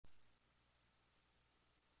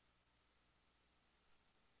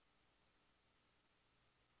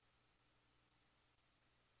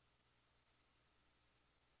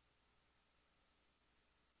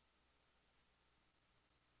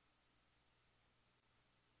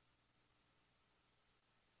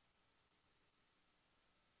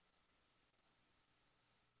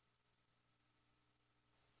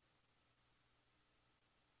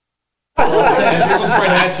It looks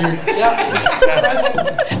right at you. Yep.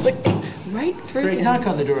 Right through. Great, knock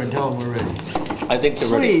on the door and tell them we're ready. I think they're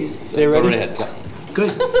ready. Please. They're Go ready? right ahead.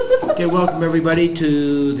 Good. Okay, welcome everybody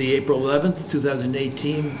to the April 11th,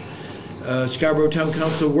 2018 Scarborough Town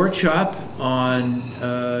Council workshop on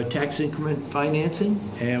tax increment financing.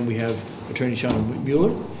 And we have Attorney Sean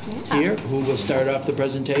Mueller here, who will start off the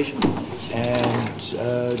presentation. And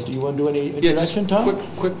do you want to do any introduction, Tom?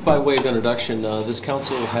 Quick by way of introduction, this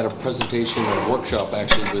council had a presentation, a workshop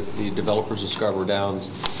actually, with the developers of Scarborough Downs.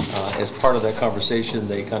 As part of that conversation,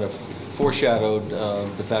 they kind of foreshadowed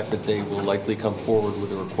the fact that they will likely come forward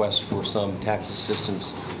with a request for some tax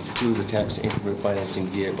assistance through the tax increment financing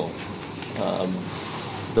vehicle.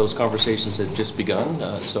 Those conversations have just begun,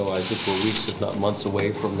 so I think we're weeks, if not months,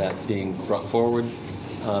 away from that being brought forward.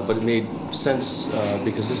 But it made sense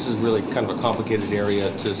because this is really kind of a complicated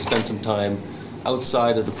area to spend some time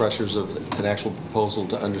outside of the pressures of an actual proposal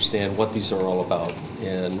to understand what these are all about,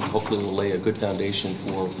 and hopefully we'll lay a good foundation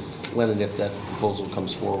for when and if that proposal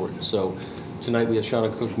comes forward. So tonight we have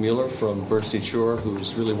Shauna Cook-Mueller from Bernstein Shore,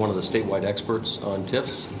 who's really one of the statewide experts on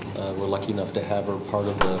TIFs. We're lucky enough to have her part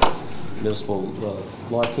of the municipal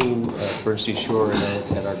law team at Bernstein Shore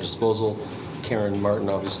at our disposal. Karen Martin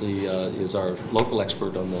obviously is our local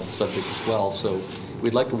expert on the subject as well. So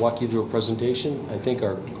we'd like to walk you through a presentation. I think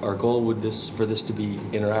our goal would for this to be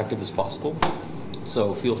interactive as possible.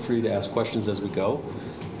 So feel free to ask questions as we go.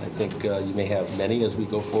 I think you may have many as we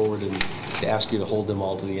go forward, and to ask you to hold them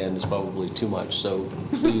all to the end is probably too much. So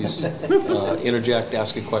please interject,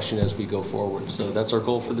 ask a question as we go forward. So that's our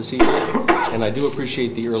goal for this evening. And I do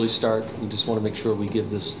appreciate the early start. We just want to make sure we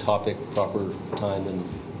give this topic proper time and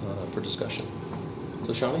for discussion.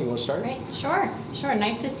 So Shauna, you want to start? Great, sure.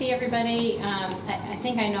 Nice to see everybody. I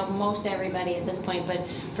think I know most everybody at this point, but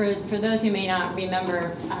for those who may not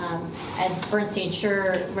remember, as Bernstein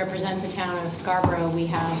Shore represents the town of Scarborough, we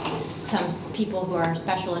have some people who are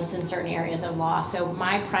specialists in certain areas of law. So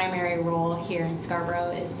my primary role here in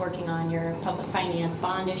Scarborough is working on your public finance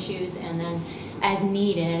bond issues, and then as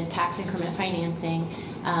needed, tax increment financing.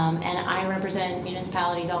 And I represent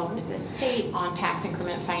municipalities all over the state on tax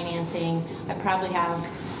increment financing. I probably have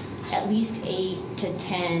at least 8 to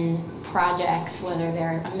 10 projects, whether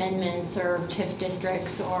they're amendments or TIF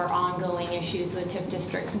districts or ongoing issues with TIF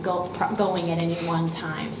districts going at any one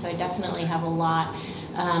time. So I definitely have a lot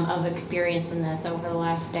of experience in this over the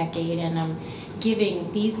last decade, and I'm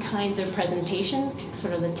giving these kinds of presentations,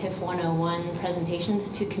 sort of the TIF 101 presentations,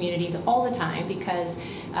 to communities all the time, because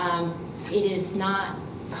it is not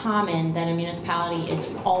common that a municipality is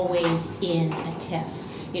always in a TIF.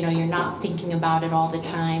 You know, you're not thinking about it all the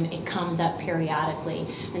time. It comes up periodically.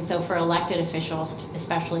 And so for elected officials,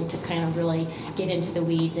 especially, to kind of really get into the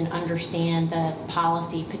weeds and understand the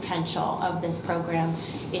policy potential of this program,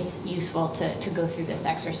 it's useful to go through this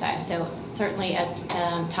exercise. So certainly, as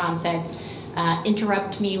Tom said,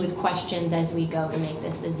 interrupt me with questions as we go to make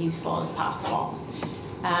this as useful as possible.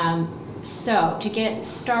 So to get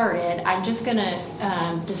started, I'm just going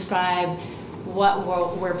to describe what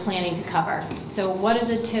we're planning to cover. So what is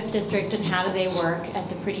a TIF district and how do they work at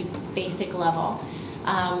the pretty basic level?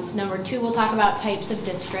 Number 2, we'll talk about types of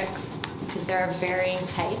districts, because there are varying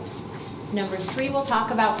types. Number 3, we'll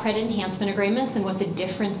talk about credit enhancement agreements and what the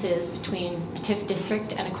difference is between a TIF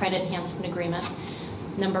district and a credit enhancement agreement.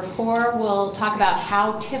 Number 4, we'll talk about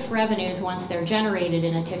how TIF revenues, once they're generated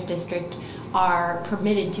in a TIF district, are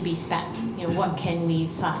permitted to be spent. You know, what can we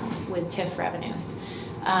fund with TIF revenues?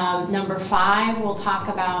 Number 5, we'll talk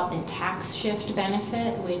about the tax shift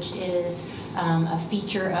benefit, which is a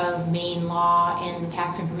feature of Maine law in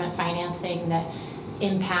tax increment financing that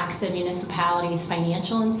impacts the municipality's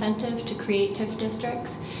financial incentive to create TIF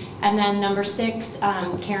districts. And then number 6,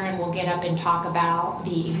 Karen will get up and talk about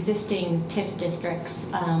the existing TIF districts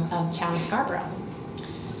of Town of Scarborough.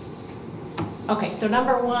 Okay, so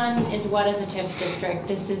number 1 is, what is a TIF district?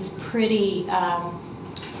 This is pretty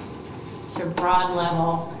sort of broad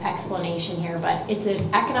level explanation here, but it's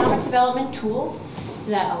an economic development tool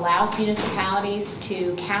that allows municipalities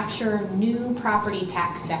to capture new property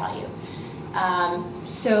tax value.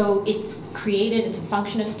 So it's created, it's a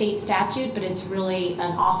function of state statute, but it's really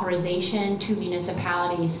an authorization to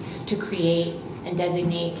municipalities to create and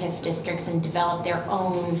designate TIF districts and develop their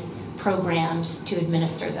own programs to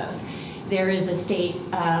administer those. There is a state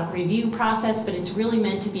review process, but it's really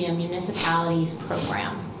meant to be a municipality's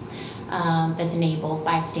program that's enabled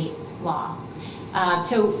by state law.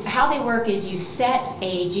 So how they work is you set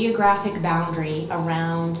a geographic boundary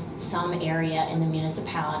around some area in the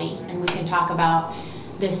municipality, and we can talk about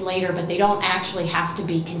this later, but they don't actually have to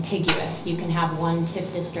be contiguous. You can have one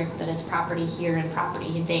TIF district that is property here and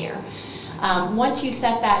property there. Once you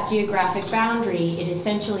set that geographic boundary, it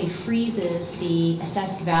essentially freezes the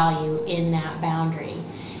assessed value in that boundary.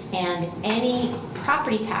 And any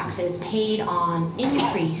property taxes paid on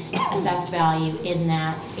increased assessed value in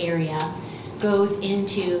that area goes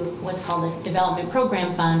into what's called a development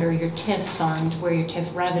program fund, or your TIF fund, where your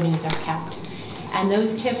TIF revenues are kept. And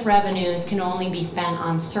those TIF revenues can only be spent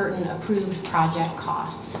on certain approved project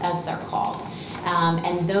costs, as they're called.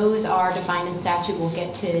 And those are defined in statute. We'll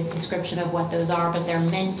get to a description of what those are, but they're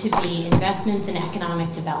meant to be investments in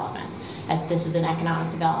economic development, as this is an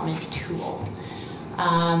economic development tool.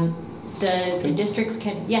 The districts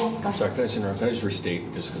can, yes, go ahead. Sorry, can I just interrupt? Can I just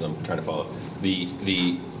restate, just because I'm trying to follow?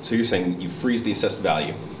 So you're saying you freeze the assessed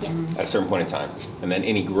value at a certain point in time, and then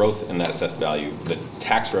any growth in that assessed value, the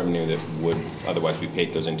tax revenue that would otherwise be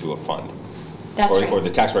paid goes into a fund. That's right. Or the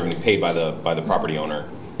tax revenue paid by the property owner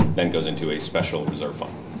then goes into a special reserve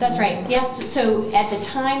fund. That's right. Yes. So at the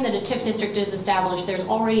time that a TIF district is established, there's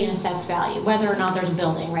already an assessed value, whether or not there's a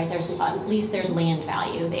building, right? There's at least there's land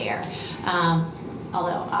value there.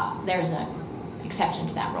 Although there's an exception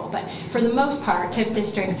to that rule. But for the most part, TIF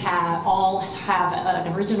districts all have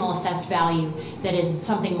an original assessed value that is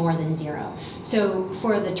something more than zero. So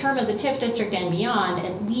for the term of the TIF district and beyond,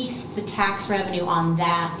 at least the tax revenue on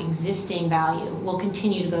that existing value will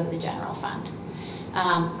continue to go to the general fund.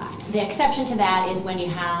 The exception to that is when you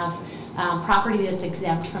have property that's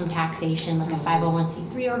exempt from taxation, like a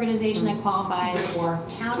 501c3 organization that qualifies, or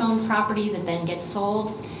town-owned property that then gets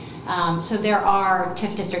sold. So there are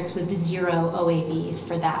TIF districts with zero OAVs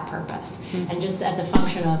for that purpose. And just as a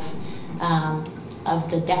function of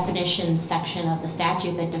the definitions section of the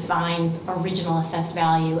statute that defines original assessed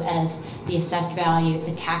value as the assessed value,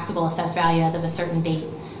 the taxable assessed value as of a certain date,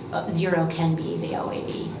 zero can be the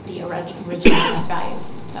OAV, the original assessed value.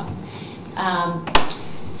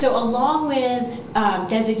 So along with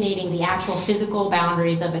designating the actual physical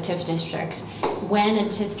boundaries of a TIF district, when a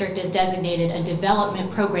district is designated, a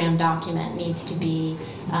development program document needs to be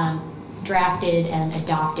drafted and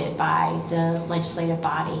adopted by the legislative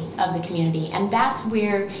body of the community. And that's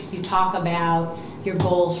where you talk about your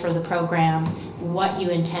goals for the program, what you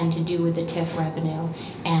intend to do with the TIF revenue,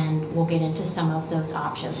 and we'll get into some of those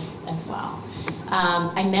options as well.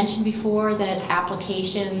 I mentioned before that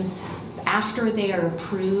applications, after they are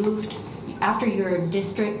approved, after your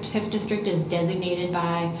district, TIF district is designated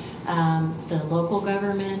by the local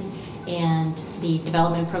government and the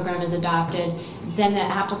development program is adopted, then the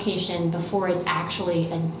application, before it's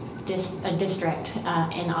actually a district,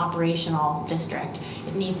 an operational district,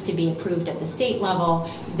 it needs to be approved at the state level.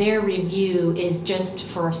 Their review is just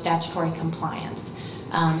for statutory compliance.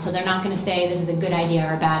 So they're not going to say this is a good idea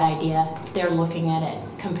or a bad idea. They're looking at it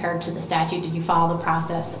compared to the statute. Did you follow the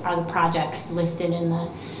process? Are the projects listed in the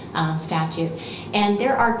statute? And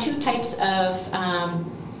there are two types of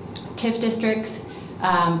TIF districts.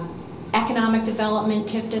 Economic development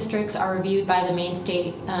TIF districts are reviewed by the Maine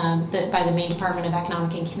State, by the Maine Department of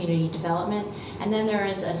Economic and Community Development, and then there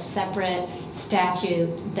is a separate statute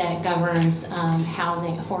that governs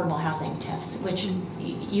housing, affordable housing TIFs, which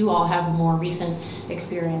you all have more recent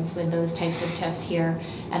experience with those types of TIFs here,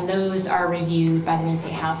 and those are reviewed by the Maine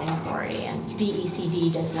State Housing Authority, and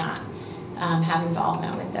DECD does not have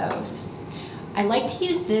involvement with those. I like to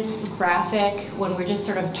use this graphic when we're just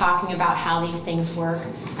sort of talking about how these things work.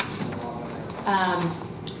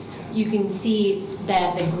 You can see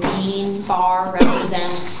that the green bar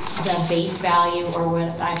represents the base value, or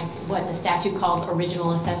what the statute calls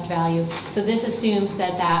original assessed value. So this assumes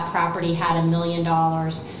that that property had $1 million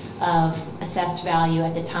of assessed value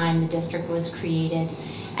at the time the district was created.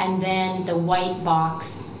 And then the white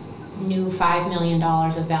box, new $5 million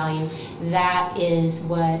of value, that is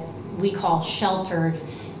what we call sheltered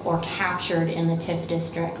or captured in the TIF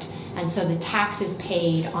district. And so the taxes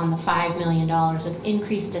paid on the $5 million of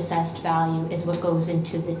increased assessed value is what goes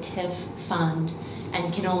into the TIF fund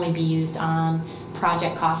and can only be used on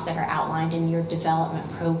project costs that are outlined in your development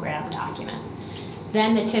program document.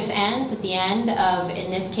 Then the TIF ends at the end of, in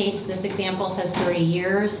this case, this example says 30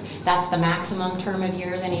 years. That's the maximum term of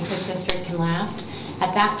years any TIF district can last.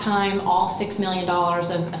 At that time, all $6 million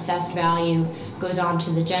of assessed value goes on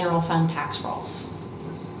to the general fund tax rolls.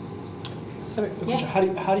 Yes.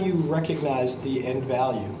 How do you recognize the end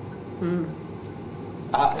value?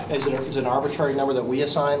 Is it an arbitrary number that we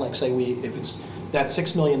assign? Like, say if it's that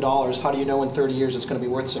 $6 million, how do you know in 30 years it's going to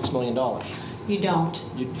be worth $6 million? You don't.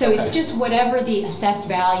 So okay. it's just whatever the assessed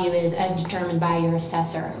value is as determined by your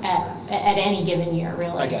assessor at any given year,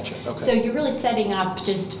 really. I gotcha, okay. So you're really setting up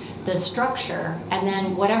just the structure, and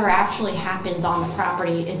then whatever actually happens on the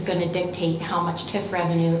property is going to dictate how much TIF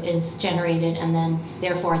revenue is generated, and then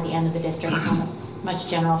therefore at the end of the district, how much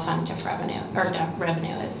general fund TIF revenue, or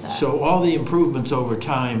revenue is. So all the improvements over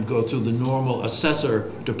time go through the normal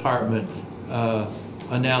assessor department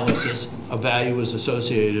analysis. A value is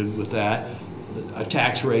associated with that. A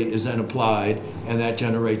tax rate is then applied, and that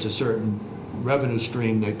generates a certain revenue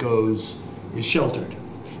stream that is sheltered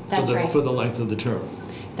That's right. for the length of the term.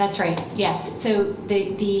 That's right, yes. So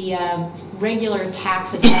the regular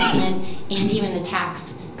tax assessment and even the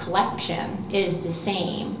tax collection is the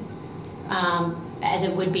same as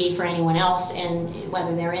it would be for anyone else, and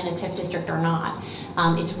whether they're in a TIF district or not.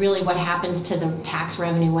 It's really what happens to the tax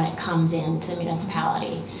revenue when it comes into the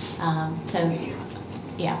municipality. So,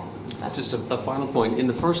 yeah. Just a final point. In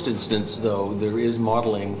the first instance, though, there is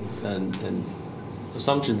modeling and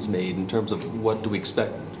assumptions made in terms of what do we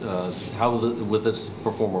expect, how will this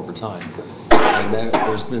perform over time. And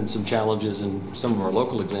there's been some challenges in some of our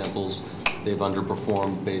local examples. They've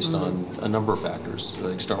underperformed based on a number of factors,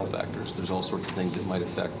 external factors. There's all sorts of things that might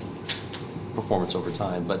affect performance over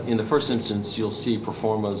time. But in the first instance, you'll see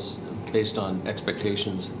performance based on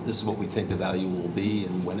expectations. This is what we think the value will be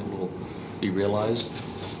and when it will be realized.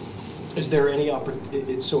 Is there any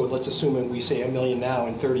so let's assume that we say $1 million now,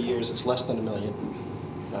 in 30 years it's less than $1 million.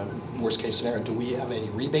 Worst case scenario, do we have any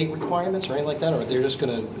rebate requirements or anything like that, or they're just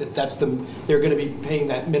going to, they're going to be paying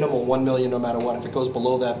that minimal $1 million no matter what? If it goes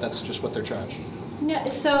below that, that's just what they're charged? No,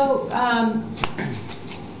 so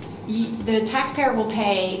the taxpayer will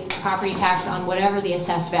pay property tax on whatever the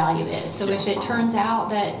assessed value is. So if it turns out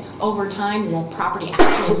that over time the property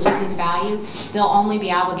actually loses value, they'll only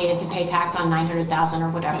be obligated to pay tax on $900,000 or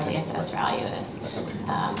whatever the assessed value is.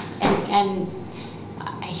 And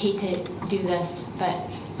I hate to do this, but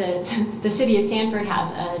the city of Sanford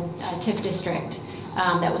has a TIF district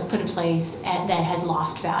that was put in place that has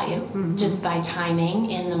lost value just by timing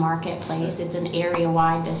in the marketplace. It's an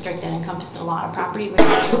area-wide district that encompassed a lot of property, which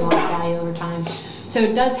has lost value over time. So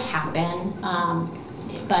it does happen,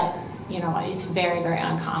 but it's very, very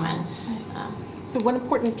uncommon. The one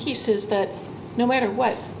important piece is that no matter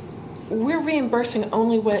what, we're reimbursing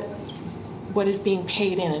only what is being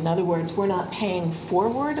paid in. In other words, we're not paying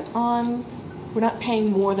forward on. We're not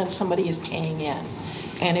paying more than somebody is paying in.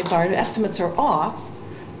 And if our estimates are off,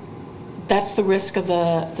 that's the risk of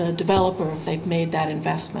the developer if they've made that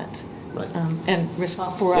investment. Right. And risk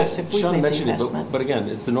for us if we've Sean made the mentioned investment. but again,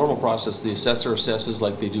 it's the normal process. The assessor assesses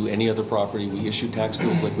like they do any other property. We issue tax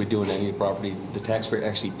bills like we do in any property. The taxpayer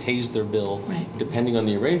actually pays their bill. Right. Depending on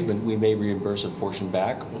the arrangement, we may reimburse a portion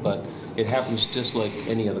back, but it happens just like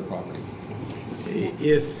any other property.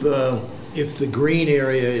 If the green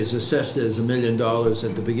area is assessed as $1 million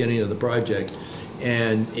at the beginning of the project,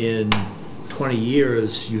 and in 20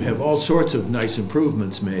 years you have all sorts of nice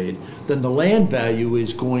improvements made, then the land value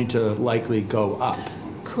is going to likely go up.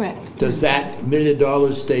 Correct. Does that $1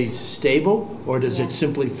 million stay stable, or does it Yes.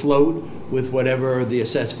 simply float with whatever the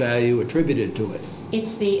assessed value attributed to it?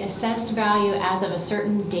 It's the assessed value as of a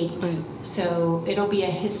certain date. So it'll be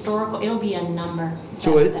it'll be a number.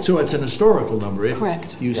 So it's an historical number.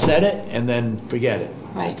 Correct. You set it and then forget it.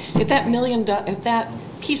 Right. If that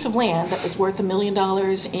piece of land that was worth $1 million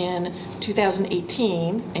in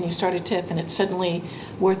 2018, and you started TIF, and it's suddenly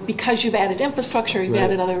worth, because you've added infrastructure, you've Right.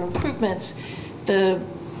 added other improvements, the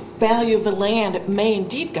value of the land may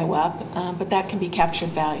indeed go up, but that can be captured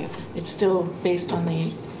value. It's still based on the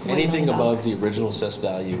 $1 Anything million. above the original assessed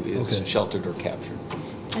value is Okay. sheltered or captured.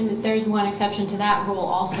 And there's one exception to that rule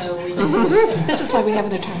also, which is, This is why we have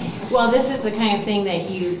an attorney. well, this is the kind of thing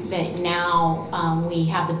that now we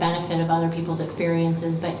have the benefit of other people's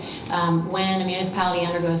experiences, but when a municipality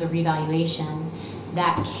undergoes a revaluation,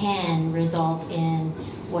 that can result in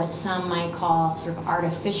what some might call sort of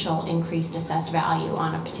artificial increased assessed value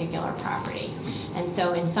on a particular property. And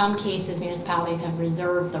so in some cases, municipalities have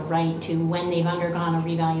reserved the right to, when they've undergone a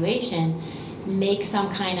revaluation, make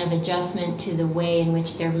some kind of adjustment to the way in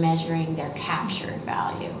which they're measuring their captured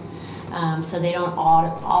value. So they don't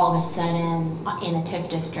all of a sudden in a TIF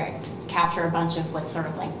district capture a bunch of what's sort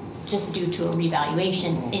of like just due to a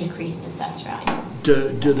revaluation increased assessed value.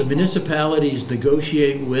 Do the municipalities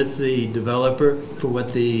negotiate with the developer for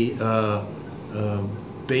what the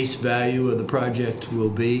base value of the project will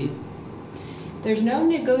be? There's no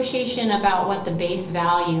negotiation about what the base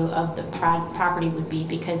value of the property would be,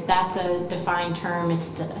 because that's a defined term. It's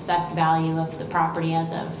the assessed value of the property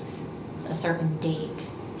as of a certain date.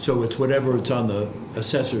 So it's whatever it's on the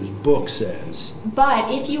assessor's book says.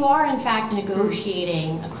 But if you are in fact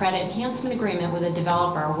negotiating a credit enhancement agreement with a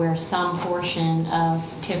developer where some portion of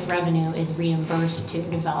TIF revenue is reimbursed to a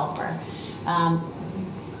developer,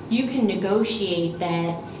 you can negotiate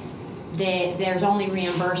that there's only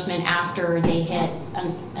reimbursement after they hit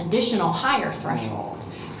an additional higher threshold.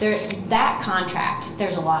 That contract,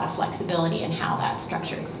 there's a lot of flexibility in how that's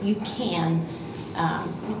structured. You can,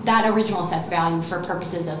 that original assessed value for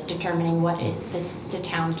purposes of determining what the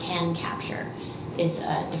town can capture is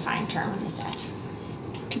a defined term in the statute.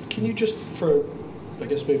 Can you just, for, I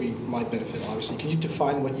guess maybe my benefit, obviously, can you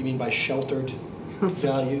define what you mean by sheltered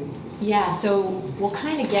value? Yeah, so we'll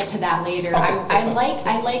kind of get to that later. Okay, I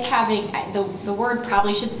like having, the word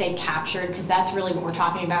probably should say captured, because that's really what we're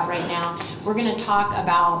talking about right now. We're going to talk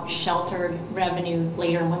about sheltered revenue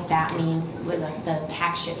later and what that means with the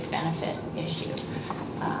tax shift benefit issue.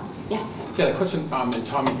 Yes? Yeah, the question, and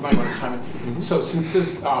Tom, you might want to chime in. So since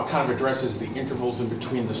this kind of addresses the intervals in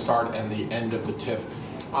between the start and the end of the TIF,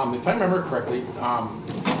 if I remember correctly,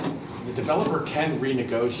 the developer can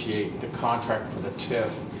renegotiate the contract for the TIF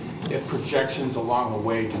if projections along the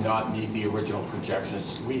way do not meet the original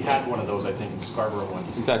projections. We had one of those, I think, in Scarborough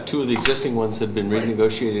once. In fact, 2 of the existing ones have been Right.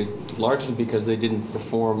 renegotiated largely because they didn't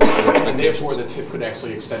perform up to expectations. And therefore, the TIF could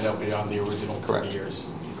actually extend out beyond the original 30 Correct. years.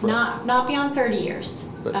 Not beyond 30 years.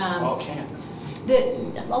 But- Oh, it can.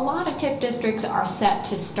 A lot of TIF districts are set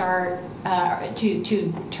to start,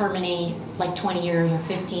 to terminate like 20 years or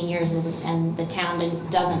 15 years, and the town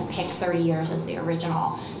doesn't pick 30 years as the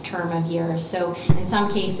original term of years. So in some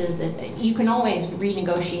cases, you can always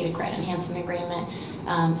renegotiate a credit enhancement agreement.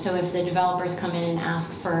 So if the developers come in and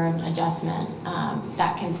ask for an adjustment,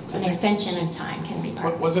 an extension of time can be part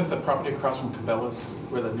of it. Wasn't the property across from Cabela's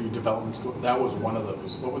where the new developments go? That was one of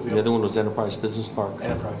those. What was The other one was Enterprise Business Park.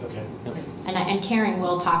 Enterprise, okay. Yep. And Karen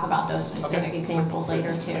will talk about those specific Okay. examples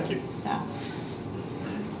later too. Thank you. So,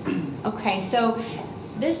 okay, so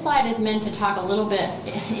this slide is meant to talk a little bit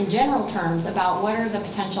in general terms about what are the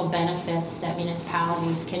potential benefits that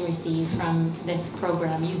municipalities can receive from this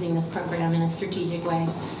program, using this program in a strategic way.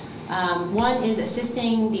 One is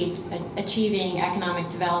assisting the achieving economic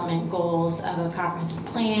development goals of a comprehensive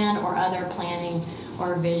plan or other planning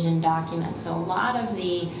or vision documents. So a lot of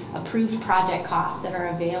the approved project costs that are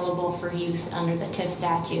available for use under the TIF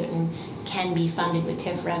statute and can be funded with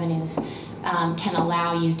TIF revenues can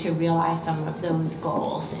allow you to realize some of those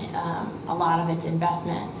goals. A lot of it's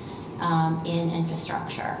investment in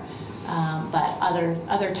infrastructure, but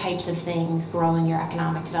other types of things, growing your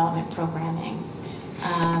economic development programming.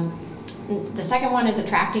 The second one is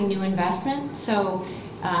attracting new investment. So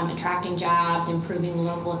attracting jobs, improving the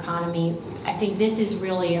local economy. I think this is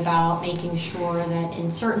really about making sure that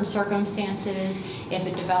in certain circumstances, if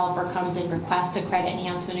a developer comes and requests a credit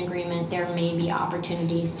enhancement agreement, there may be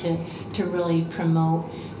opportunities to really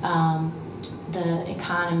promote the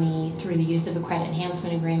economy through the use of a credit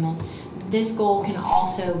enhancement agreement. This goal can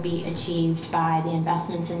also be achieved by the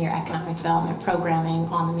investments in your economic development programming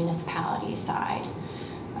on the municipality side.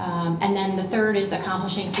 And then the third is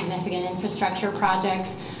accomplishing significant infrastructure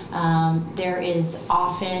projects. There is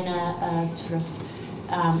often a sort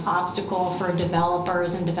of obstacle for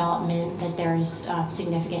developers and development that there's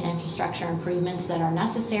significant infrastructure improvements that are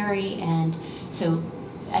necessary, and so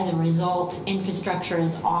as a result, infrastructure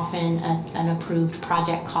is often an approved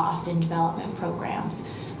project cost in development programs.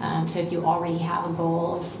 So if you already have a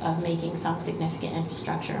goal of making some significant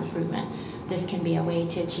infrastructure improvement, this can be a way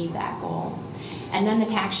to achieve that goal. And then the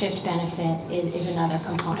tax shift benefit is another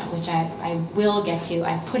component, which I will get to.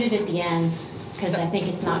 I've put it at the end because I think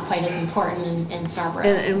it's not quite as important in Scarborough.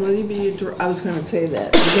 And will you be, I was going to say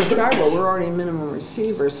that, because Scarborough, we're already a minimum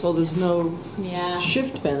receiver, so there's no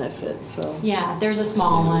shift benefit, so. Yeah, there's a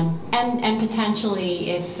small one. And potentially,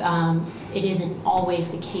 if it isn't always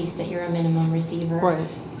the case that you're a minimum receiver, Right.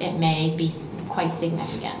 it may be quite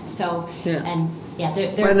significant. So, Yeah.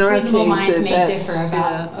 there in our reasonable case, minds may that's- differ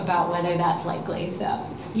yeah. about whether that's likely, so,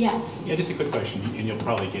 yes. Yeah, just a quick question, and you'll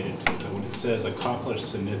probably get into it, but when it says accomplish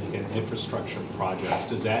significant infrastructure projects,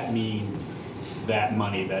 does that mean that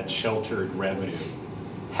money, that sheltered revenue,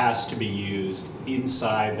 has to be used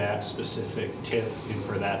inside that specific TIF and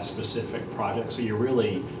for that specific project? So you're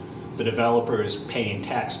really, the developer is paying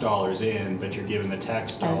tax dollars in, but you're giving the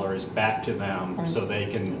tax dollars back to them so they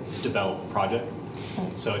can develop a project?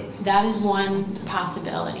 So That is one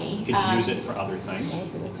possibility. can you use it for other things?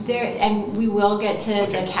 And we will get to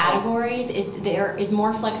Okay. the categories. There is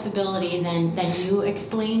more flexibility than you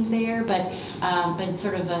explained there, but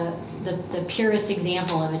sort of the purest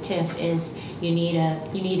example of a TIF is you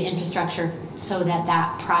need infrastructure so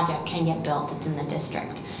that project can get built. It's in the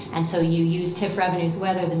district. And so you use TIF revenues,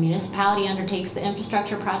 whether the municipality undertakes the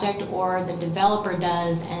infrastructure project or the developer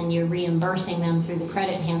does, and you're reimbursing them through the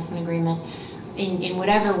credit enhancement agreement. In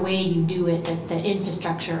whatever way you do it, that the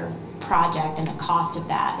infrastructure project and the cost of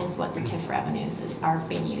that is what the TIF revenues are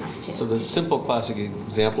being used to. So the simple classic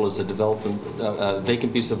example is a development, a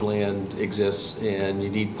vacant piece of land exists and you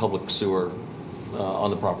need public sewer on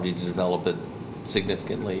the property to develop it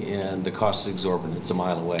significantly, and the cost is exorbitant, it's a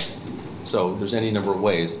mile away. So there's any number of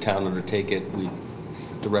ways. Town undertake it, we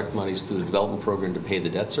direct monies through the development program to pay the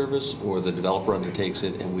debt service, or the developer undertakes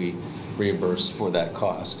it and we reimburse for that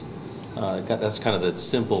cost. That's kind of the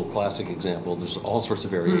simple classic example. There's all sorts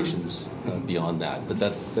of variations beyond that, but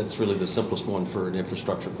that's really the simplest one for an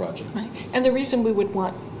infrastructure project. Right. And the reason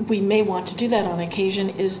we may want to do that on occasion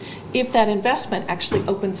is if that investment actually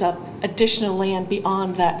opens up additional land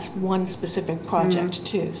beyond that one specific project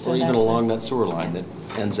too. So or even that's along that sewer line that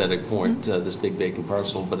ends at a point, this big vacant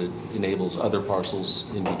parcel, but it enables other parcels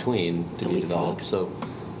in between to be developed. So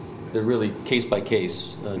they're really case by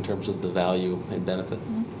case in terms of the value and benefit.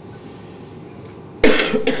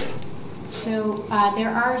 So there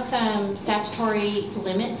are some statutory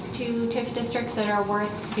limits to TIF districts that are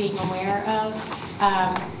worth being aware of.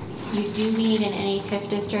 You do need in any TIF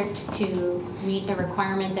district to meet the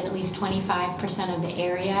requirement that at least 25% of the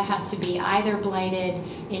area has to be either blighted,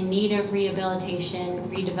 in need of rehabilitation,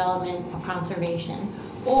 redevelopment, or conservation,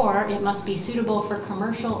 or it must be suitable for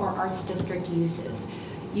commercial or arts district uses.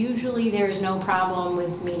 Usually there is no problem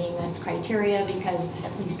with meeting this criteria because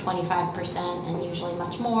at least 25% and usually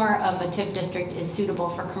much more of a TIF district is suitable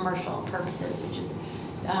for commercial purposes, which is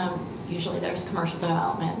usually there's commercial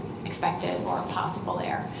development expected or possible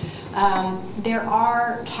there. There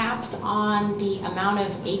are caps on the amount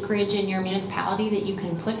of acreage in your municipality that you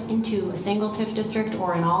can put into a single TIF district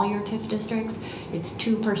or in all your TIF districts. It's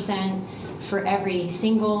 2% for every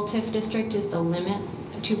single TIF district is the limit.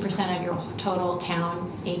 2% of your total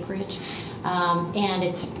town acreage, and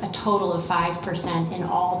it's a total of 5% in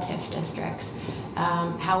all TIF districts.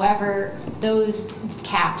 However, those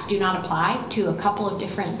caps do not apply to a couple of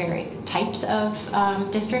different types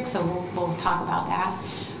of districts, so we'll talk about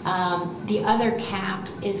that. The other cap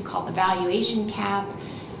is called the valuation cap.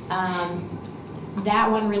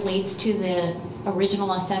 That one relates to the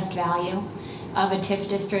original assessed value of a TIF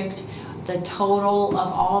district. The total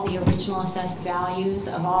of all the original assessed values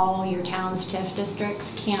of all your town's TIF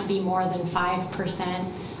districts can't be more than 5%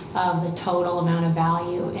 of the total amount of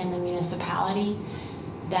value in the municipality.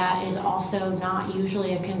 That is also not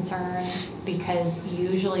usually a concern because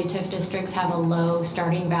usually TIF districts have a low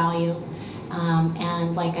starting value.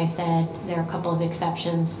 And like I said, there are a couple of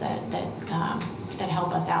exceptions that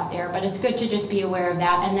help us out there. But it's good to just be aware of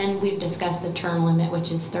that. And then we've discussed the term limit,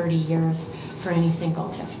 which is 30 years for any single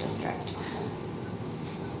TIF district.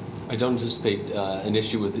 I don't anticipate an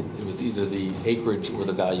issue with either the acreage or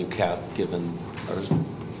the value cap, given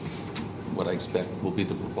what I expect will be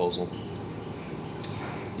the proposal.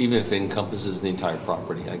 Even if it encompasses the entire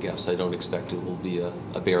property, I guess. I don't expect it will be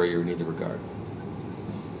a barrier in either regard.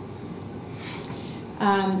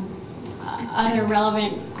 Other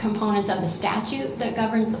relevant components of the statute that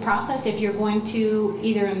governs the process, if you're going to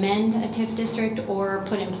either amend a TIF district or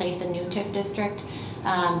put in place a new TIF district,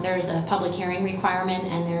 there's a public hearing requirement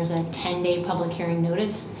and there's a 10-day public hearing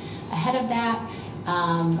notice ahead of that.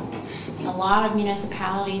 A lot of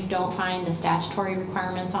municipalities don't find the statutory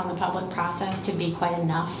requirements on the public process to be quite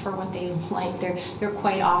enough for what they like. They're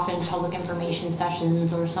quite often public information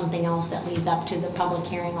sessions or something else that leads up to the public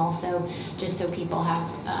hearing also, just so people have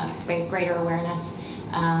greater awareness.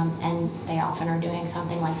 And they often are doing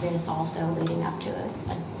something like this also leading up to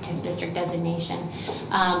a TIF district designation.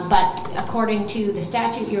 But according to the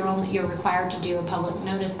statute, you're required to do a public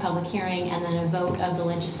notice, public hearing, and then a vote of the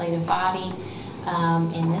legislative body.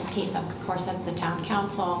 In this case, of course, that's the town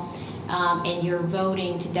council. And you're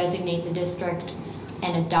voting to designate the district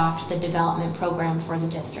and adopt the development program for the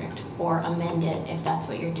district, or amend it if that's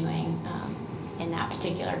what you're doing in that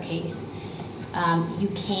particular case. You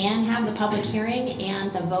can have the public hearing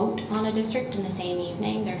and the vote on a district in the same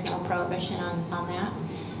evening. There's no prohibition on that.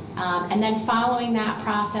 And then following that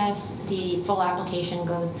process, the full application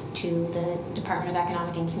goes to the Department of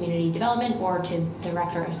Economic and Community Development or to the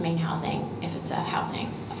Director of Maine Housing if it's a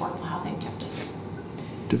affordable housing TIF district.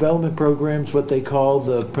 Development programs, what they call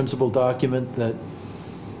the principal document that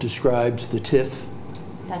describes the TIF?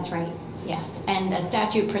 That's right, yes. And the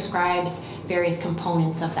statute prescribes various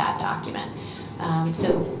components of that document.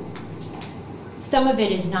 So some of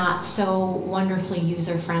it is not so wonderfully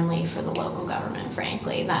user-friendly for the local government,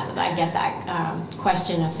 frankly. I get that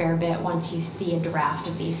question a fair bit once you see a draft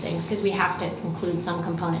of these things, because we have to include some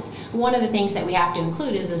components. One of the things that we have to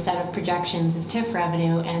include is a set of projections of TIF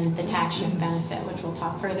revenue and the tax shift benefit, which we'll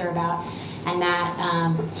talk further about. And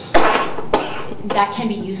that can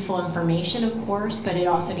be useful information, of course, but it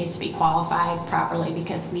also needs to be qualified properly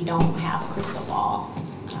because we don't have a crystal ball.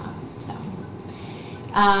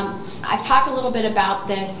 I've talked a little bit about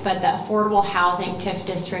this, but the affordable housing TIF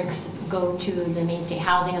districts go to the Maine State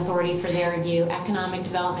Housing Authority for their review. Economic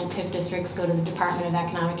development TIF districts go to the Department of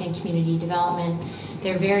Economic and Community Development.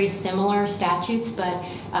 They're very similar statutes, but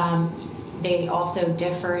they also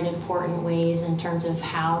differ in important ways in terms of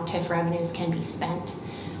how TIF revenues can be spent.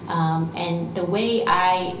 And the way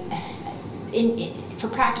for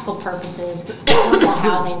practical purposes, affordable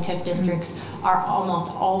housing TIF districts are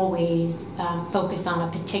almost always focused on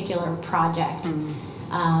a particular project.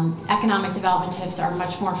 Economic development TIFs are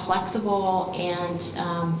much more flexible, and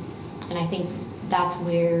I think that's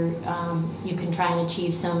where you can try and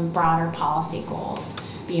achieve some broader policy goals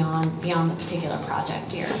beyond the particular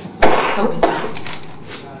project you're focused on.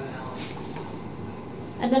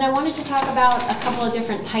 And then I wanted to talk about a couple of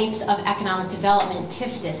different types of economic development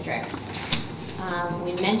TIF districts.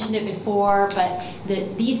 We mentioned it before, but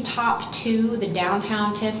these top two, the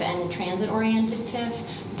downtown TIF and the transit-oriented TIF,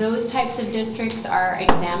 those types of districts are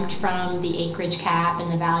exempt from the acreage cap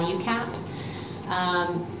and the value cap.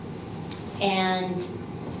 And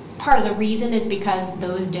part of the reason is because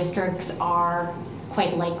those districts are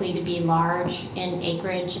quite likely to be large in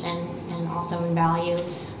acreage and also in value.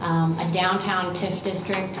 A downtown TIF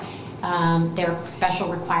district, there are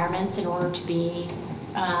special requirements in order to be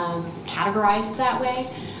categorized that way.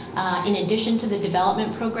 In addition to the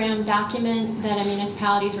development program document that a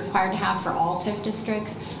municipality is required to have for all TIF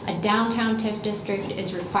districts, a downtown TIF district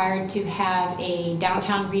is required to have a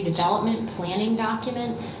downtown redevelopment planning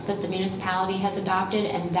document that the municipality has adopted,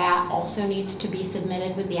 and that also needs to be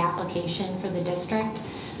submitted with the application for the district.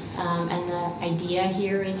 And the idea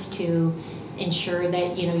here is to ensure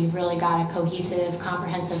that you've really got a cohesive,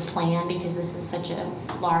 comprehensive plan, because this is such a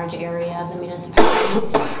large area of the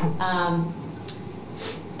municipality.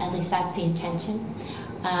 At least that's the intention.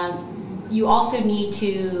 You also need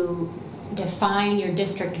to define your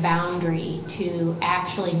district boundary to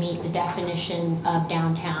actually meet the definition of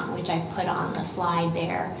downtown, which I've put on the slide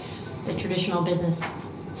there. The traditional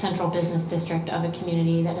central business district of a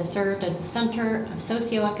community that has served as the center of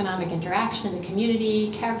socioeconomic interaction in the community,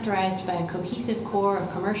 characterized by a cohesive core of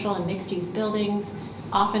commercial and mixed-use buildings,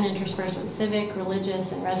 often interspersed with civic,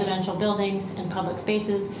 religious, and residential buildings and public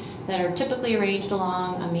spaces that are typically arranged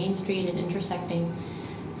along a main street and intersecting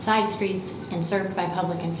side streets and served by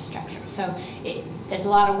public infrastructure. So there's a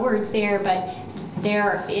lot of words there, but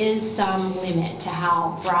there is some limit to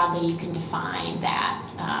how broadly you can define that.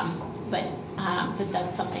 But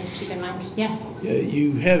that's something to keep in mind. Yes?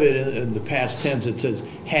 You have it in the past tense. It says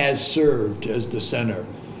has served as the center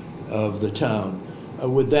of the town.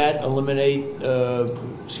 Would that eliminate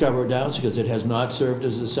Scarborough Downs because it has not served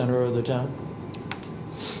as the center of the town?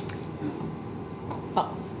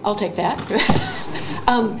 I'll take that.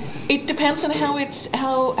 It depends on how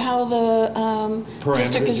the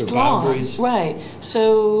district is drawn. Boundaries. Right.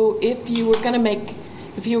 So if you were going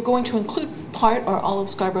to include part or all of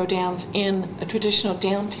Scarborough Downs in a traditional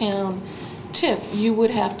downtown TIF, you would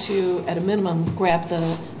have to, at a minimum, grab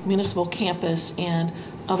the municipal campus and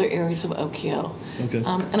other areas of Oak Hill. Okay.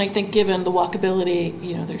 And I think given the walkability,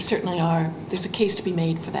 there's a case to be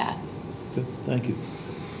made for that. Good. Thank you.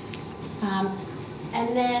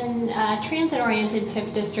 And then transit-oriented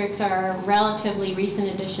TIF districts are a relatively recent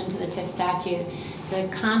addition to the TIF statute. The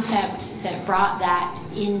concept that brought that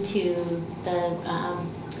into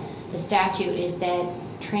the statute is that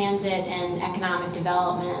transit and economic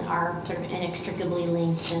development are sort of inextricably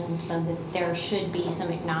linked, and so that there should be some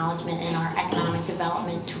acknowledgement in our economic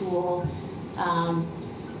development tool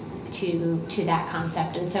to that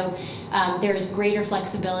concept. And so there is greater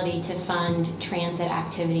flexibility to fund transit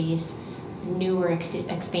activities, newer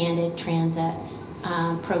expanded transit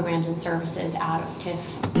programs and services out of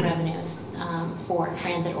TIF revenues for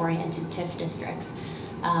transit-oriented TIF districts.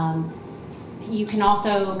 You can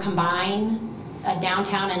also combine a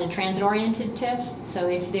downtown and a transit-oriented TIF. So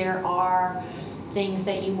if there are things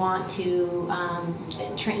that you want to,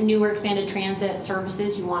 newer expanded transit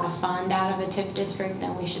services you want to fund out of a TIF district,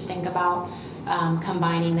 then we should think about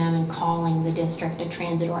combining them and calling the district a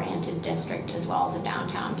transit-oriented district as well as a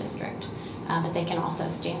downtown district. But they can also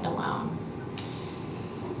stand alone.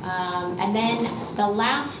 And then the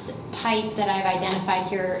last type that I've identified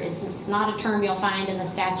here is not a term you'll find in the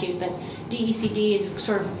statute, but DECD has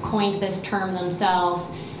sort of coined this term themselves.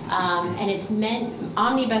 And it's meant,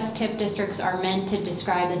 omnibus TIF districts are meant to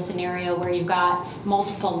describe a scenario where you've got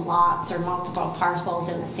multiple lots or multiple parcels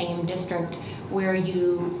in the same district where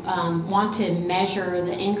you want to measure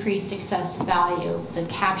the increased assessed value, the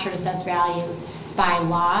captured assessed value by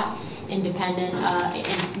lot, independent,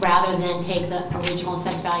 rather than take the original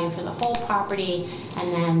assessed value for the whole property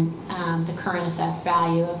and then the current assessed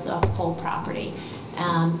value of the whole property.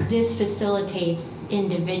 This facilitates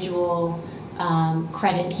individual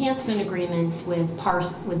credit enhancement agreements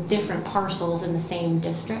with different parcels in the same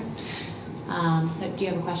district. So do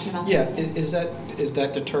you have a question about Yeah, this? is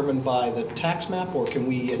that determined by the tax map, or can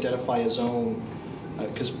we identify a zone?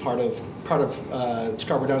 Because part of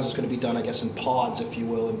Scarborough Downs is going to be done, I guess, in pods, if you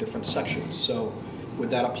will, in different sections. So would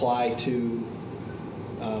that apply to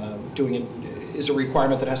doing it? Is a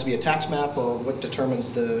requirement that has to be a tax map, or what determines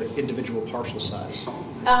the individual parcel size?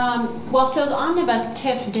 Well, so the omnibus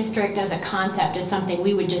TIF district as a concept is something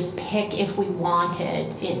we would just pick if we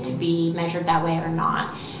wanted it to be measured that way or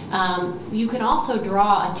not. You can also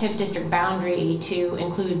draw a TIF district boundary to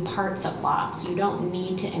include parts of lots. You don't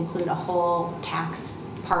need to include a whole tax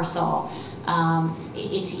parcel.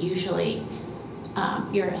 It's usually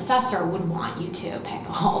your assessor would want you to pick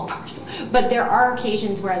a whole parcel. But there are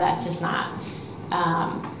occasions where that's just not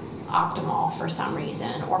optimal for some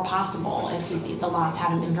reason, or possible if the lots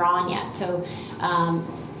haven't been drawn yet. So,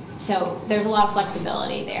 so there's a lot of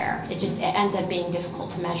flexibility there. It ends up being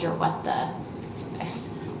difficult to measure what the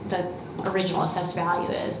original assessed value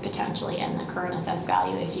is potentially and the current assessed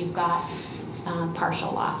value if you've got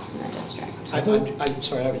partial lots in the district. I'm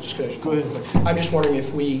sorry, I was just going to go ahead. I'm just wondering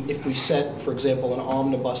if we set, for example, an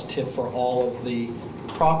omnibus TIF for all of the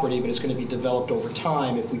property, but it's going to be developed over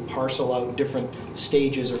time, if we parcel out different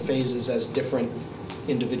stages or phases as different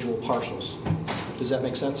individual parcels. Does that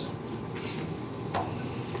make sense?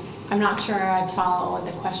 I'm not sure I follow what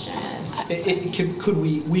the question is. Could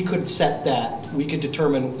we could set that, we could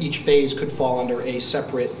determine each phase could fall under a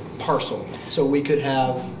separate parcel. So we could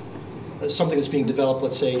have something that's being developed,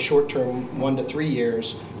 let's say short-term, 1 to 3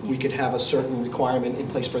 years, we could have a certain requirement in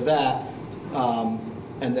place for that,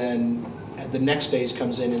 and then the next phase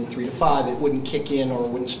comes in 3 to 5, it wouldn't kick in or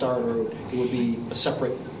wouldn't start, or it would be a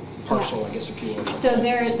separate parcel, I guess, if you will. So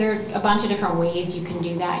there are a bunch of different ways you can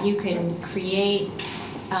do that. You can create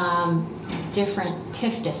different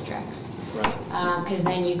TIF districts. Right. Because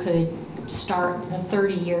then you could start the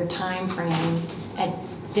 30-year time frame at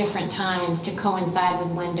different times to coincide with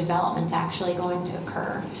when development's actually going to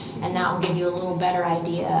occur. And that will give you a little better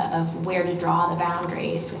idea of where to draw the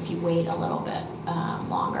boundaries if you wait a little bit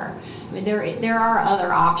longer. I mean, there are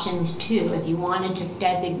other options too. If you wanted to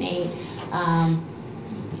designate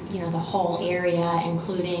the whole area,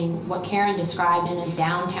 including what Karen described in a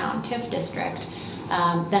downtown TIF district,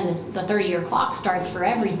 then the 30-year clock starts for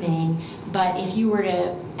everything. But if you were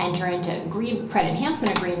to enter into credit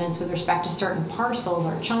enhancement agreements with respect to certain parcels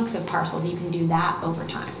or chunks of parcels, you can do that over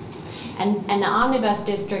time. And the omnibus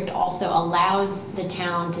district also allows the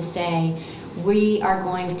town to say, we are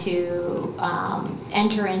going to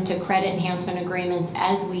enter into credit enhancement agreements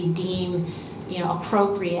as we deem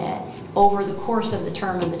appropriate over the course of the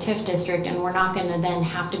term of the TIF district, and we're not going to then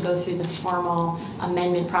have to go through the formal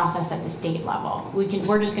amendment process at the state level. We're just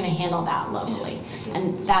going to handle that locally,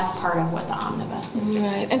 and that's part of what the omnibus district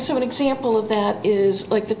Right, and so an example of that is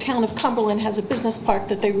like the town of Cumberland has a business park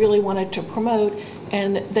that they really wanted to promote,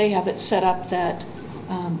 and they have it set up that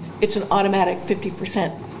it's an automatic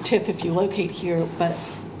 50% TIF if you locate here, but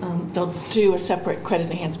they'll do a separate credit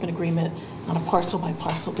enhancement agreement on a parcel by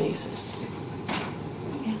parcel basis.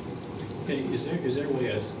 Is there a way,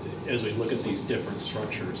 as we look at these different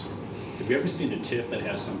structures, have you ever seen a TIF that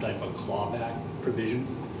has some type of clawback provision?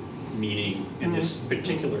 Meaning, in this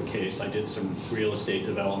particular case, I did some real estate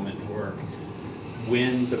development work.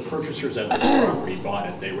 When the purchasers of this property bought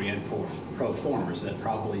it, they ran pro formas that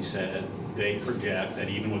probably said they project that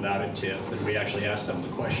even without a TIF, and we actually asked them the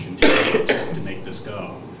question, do you need a TIF to make this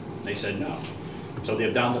go? They said no. So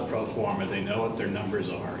they've done the pro forma, they know what their numbers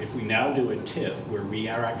are. If we now do a TIF where we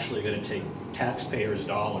are actually going to take taxpayers'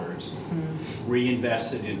 dollars,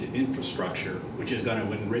 reinvest it into infrastructure, which is going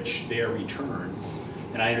to enrich their return,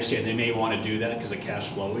 and I understand they may want to do that because of cash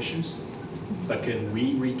flow issues, but can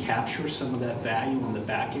we recapture some of that value on the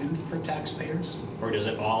back end for taxpayers? Or does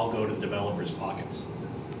it all go to the developers' pockets?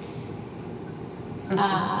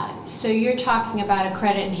 So you're talking about a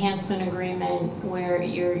credit enhancement agreement where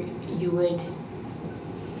you would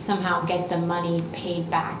somehow get the money paid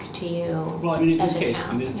back to you Well, I mean, in as this a case,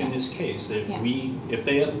 town. in this case, Yeah. if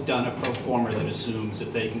they have done a pro forma that assumes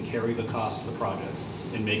that they can carry the cost of the project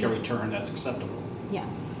and make a return that's acceptable. Yeah.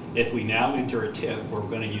 If we now enter a TIF, we're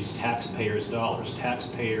going to use taxpayers' dollars.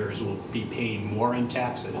 Taxpayers will be paying more in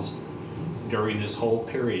taxes during this whole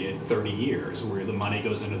period, 30 years, where the money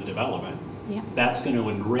goes into the development. Yeah. That's going to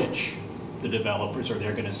enrich the developers, or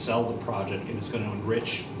they're going to sell the project, and it's going to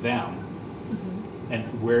enrich them.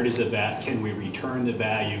 And where does can we return the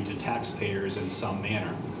value to taxpayers in some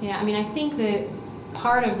manner? Yeah, I mean, I think that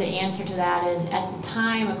part of the answer to that is at the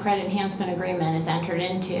time a credit enhancement agreement is entered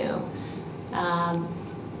into,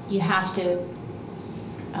 you have to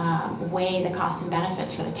weigh the costs and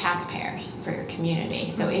benefits for the taxpayers, for your community.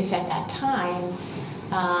 So if at that time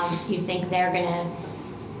you think they're going to,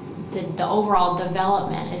 the overall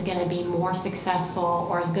development is going to be more successful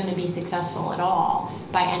or is going to be successful at all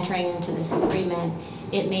by entering into this agreement,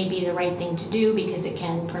 it may be the right thing to do because it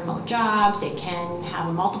can promote jobs, it can have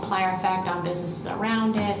a multiplier effect on businesses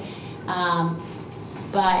around it.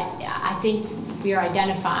 But I think we are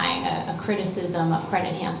identifying a criticism of credit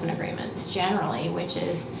enhancement agreements generally, which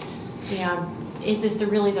is, is this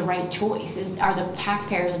really the right choice? Are the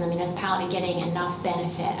taxpayers of the municipality getting enough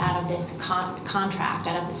benefit out of this contract,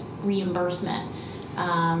 out of this reimbursement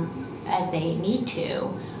as they need to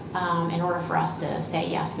in order for us to say,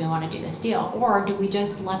 yes, we want to do this deal? Or do we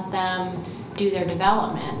just let them do their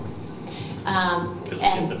development? Because we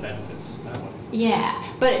get the benefits that way. Yeah,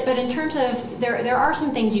 but in terms of, there are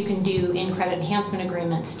some things you can do in credit enhancement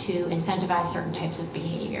agreements to incentivize certain types of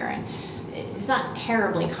behavior. And it's not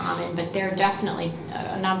terribly common, but there are definitely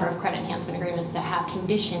a number of credit enhancement agreements that have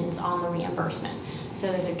conditions on the reimbursement.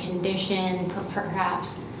 So there's a condition,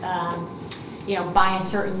 perhaps, by a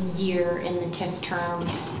certain year in the TIF term,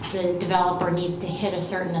 the developer needs to hit a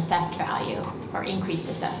certain assessed value or increased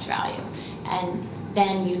assessed value. And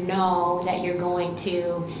then you know that you're going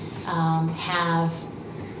to have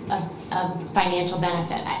a financial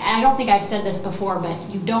benefit. I don't think I've said this before,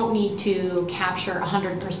 but you don't need to capture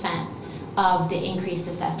 100% of the increased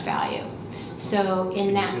assessed value. So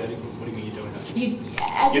in that, What do you mean you don't have to?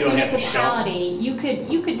 As You a don't have to municipality,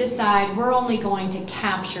 you could decide we're only going to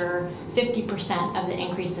capture 50% of the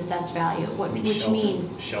increased assessed value, which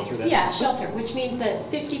means Shelter that? yeah, shelter, which means that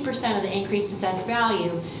 50% of the increased assessed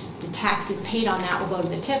value, the taxes paid on that will go to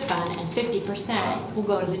the TIF fund, and 50% will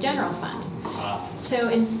go to the general fund. So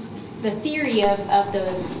in the theory of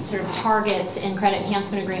those sort of targets in credit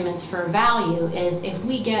enhancement agreements for value is if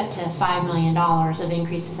we get to $5 million of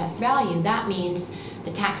increased assessed value, that means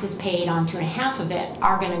the taxes paid on 2.5 of it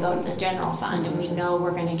are going to go to the general fund, and we know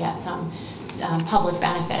we're going to get some public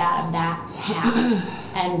benefit out of that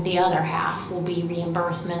half, and the other half will be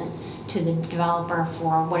reimbursement to the developer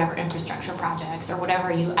for whatever infrastructure projects or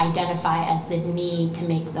whatever you identify as the need to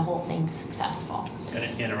make the whole thing successful.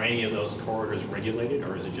 And are any of those corridors regulated,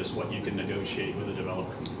 or is it just what you can negotiate with the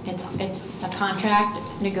developer? It's a contract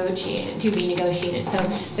to be negotiated. So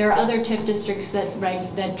there are other TIF districts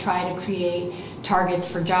that try to create targets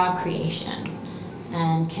for job creation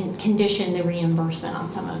and can condition the reimbursement on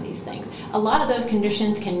some of these things. A lot of those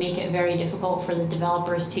conditions can make it very difficult for the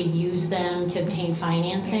developers to use them to obtain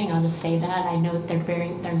financing. I'll just say that. I know they're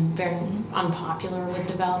very unpopular with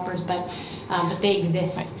developers, but they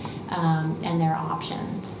exist and they're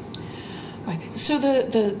options. Right. So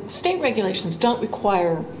the state regulations don't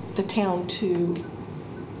require the town to,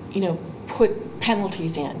 put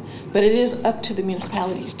penalties in, but it is up to the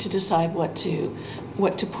municipality to decide what to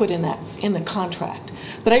put in the contract.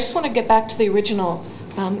 But I just want to get back to the original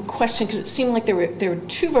question, because it seemed like there were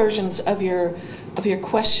two versions of your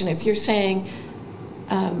question. If you're saying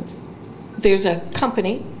there's a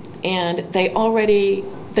company and they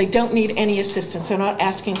don't need any assistance, they're not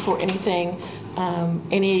asking for anything,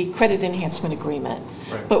 any credit enhancement agreement,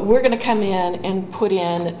 Right. but we're going to come in and put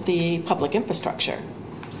in the public infrastructure.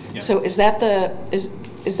 Yeah. So is that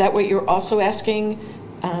is that what you're also asking?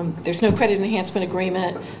 There's no credit enhancement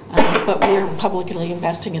agreement, but we're publicly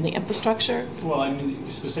investing in the infrastructure? Well, I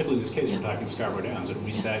mean, specifically in this case, we're talking Scarborough Downs, and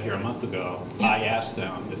we sat here a month ago, I asked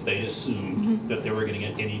them if they assumed that they were going to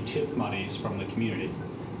get any TIF monies from the community,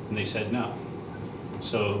 and they said no.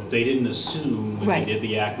 So they didn't assume when Right. they did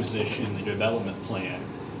the acquisition, the development plan,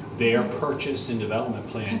 their purchase and development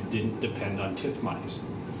plan didn't depend on TIF monies.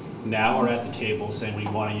 Now we're at the table saying we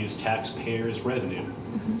want to use taxpayers' revenue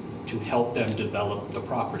to help them develop the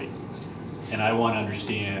property. And I want to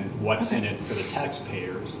understand what's in it for the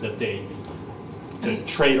taxpayers that they to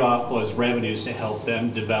trade off those revenues to help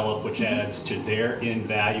them develop, which adds to their end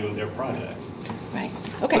value of their project. Right.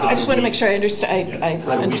 Okay, I just want to make sure I understood, I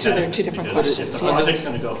How do we understood there are benefit? two different Because questions. if the Yeah. project's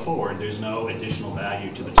going to go forward, there's no additional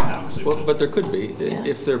value to the town. 'Cause it Well, would- but there could be. Yeah.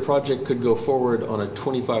 If their project could go forward on a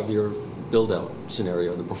 25-year build-out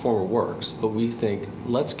scenario, the performer works, but we think,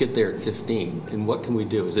 let's get there at 15, and what can we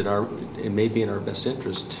do? It may be in our best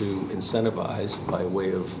interest to incentivize by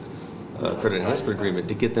way of credit enhancement agreement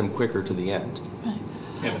to get them quicker to the end.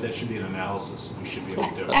 Yeah, but that should be an analysis we should be able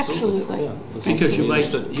to do. Absolutely. Yeah, that's Because you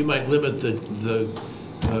understood. might limit the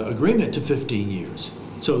agreement to 15 years.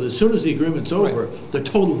 So as soon as the agreement's over, the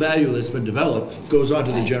total value that's been developed goes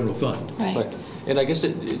onto the Right. general fund. Right. Right. And I guess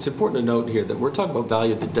it's important to note here that we're talking about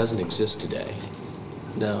value that doesn't exist today.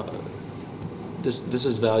 Now, this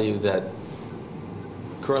is value that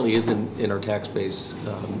currently isn't in our tax base.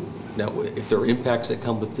 Now, if there are impacts that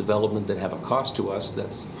come with development that have a cost to us,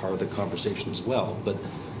 that's part of the conversation as well. But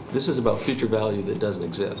this is about future value that doesn't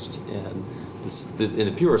exist. And in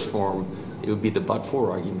the purest form, it would be the but-for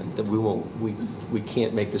argument that we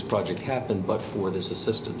can't make this project happen but for this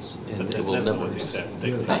assistance. And But it will that's not never what they exist.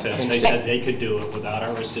 said. They said they could do it without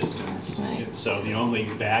our assistance. Right. So the only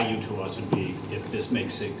value to us would be if this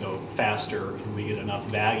makes it go faster and we get enough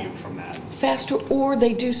value from that. Faster, or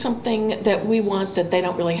they do something that we want that they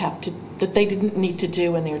don't really have to, that they didn't need to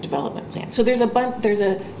do in their development plan. So there's And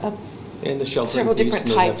the sheltering several piece different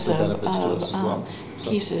may have types some benefits to us as well. So-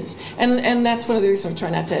 pieces. And that's one of the reasons I'm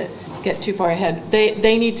trying not to get too far ahead.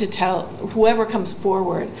 They need to tell, whoever comes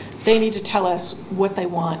forward, they need to tell us what they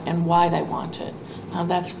want and why they want it.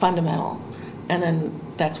 That's fundamental. And then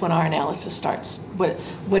that's when our analysis starts.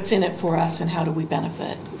 What's in it for us and how do we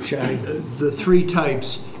benefit? Shani, the three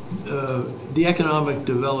types, the economic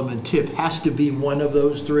development TIF has to be one of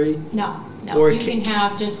those three? No, Or you ca- can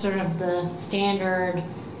have just sort of the standard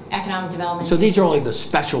economic development. So these are only the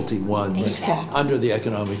specialty ones Exactly. under the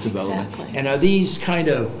economic development. Exactly. And are these kind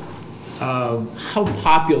of, how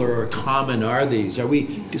popular or common are these? Are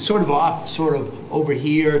we sort of off, sort of over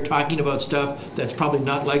here, talking about stuff that's probably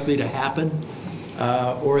not likely to happen?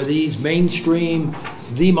 Or are these mainstream,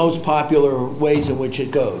 the most popular ways in which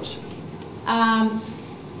it goes?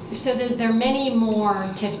 So there are many more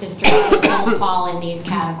TIF districts that don't fall in these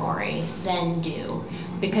categories than do,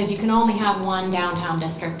 because you can only have one downtown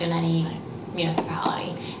district in any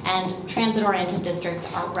municipality. And transit-oriented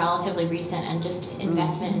districts are relatively recent, and just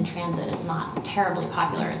investment in transit is not terribly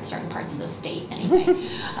popular in certain parts of the state anyway.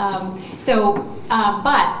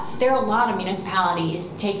 But there are a lot of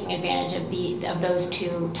municipalities taking advantage of those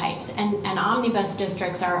two types. And omnibus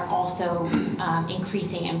districts are also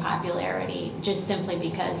increasing in popularity, just simply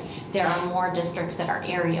because there are more districts that are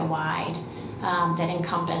area-wide that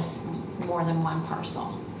encompass more than one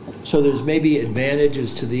parcel. So there's maybe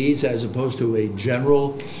advantages to these as opposed to a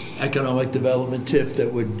general economic development TIF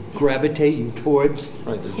that would gravitate you towards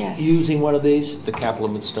Right, Yes. using one of these? the cap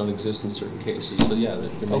limits don't exist in certain cases, so yeah,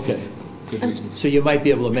 there may Okay. be good reasons. So you might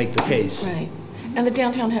be able to make the case. Right. And the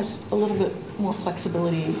downtown has a little bit more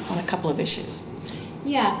flexibility on a couple of issues.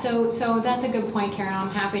 Yeah, so that's a good point, Karen. I'm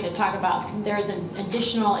happy to talk about. There's an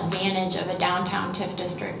additional advantage of a downtown TIF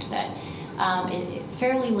district that is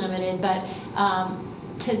fairly limited, but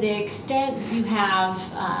to the extent you have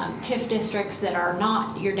TIF districts that are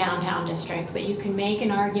not your downtown district, but you can make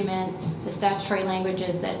an argument, the statutory language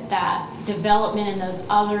is that development in those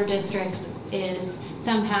other districts is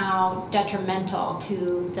somehow detrimental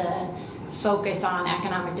to the focus on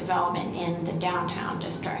economic development in the downtown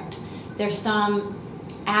district. There's some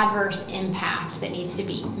adverse impact that needs to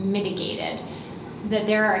be mitigated. That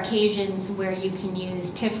there are occasions where you can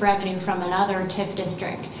use TIF revenue from another TIF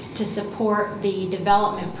district to support the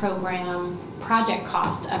development program project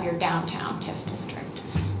costs of your downtown TIF district.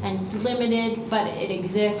 And it's limited, but it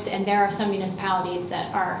exists, and there are some municipalities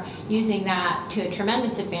that are using that to a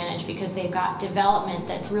tremendous advantage because they've got development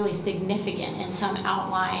that's really significant in some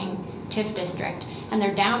outlying TIF district, and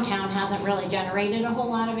their downtown hasn't really generated a whole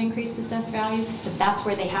lot of increased assessed value, but that's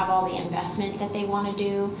where they have all the investment that they want to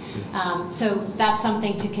do. So that's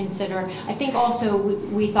something to consider. I think also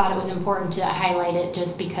we thought it was important to highlight it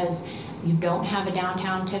just because you don't have a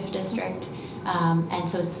downtown TIF district, and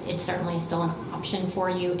so it's certainly still an option for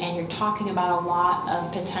you, and you're talking about a lot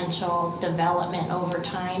of potential development over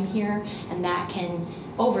time here, and that can,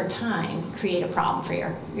 over time, create a problem for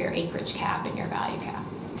your acreage cap and your value cap.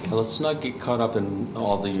 Yeah, let's not get caught up in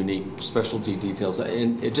all the unique specialty details.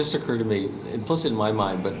 And it just occurred to me, implicit in my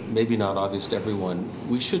mind, but maybe not obvious to everyone,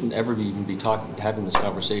 we shouldn't ever even be having this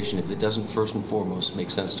conversation if it doesn't first and foremost make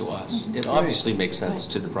sense to us. It obviously makes sense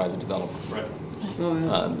to the private developer. Right.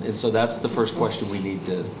 And so that's the first question we need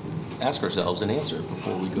to ask ourselves and answer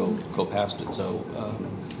before we go past it. So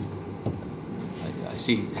I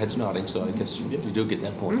see heads nodding, so I guess you do get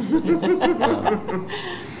that point.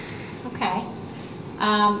 Okay.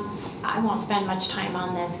 I won't spend much time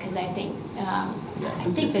on this because I think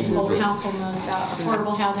this whole council knows about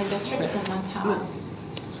affordable housing districts, and that's how.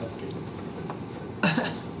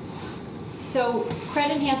 So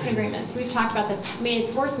credit enhancement agreements, we've talked about this. I mean,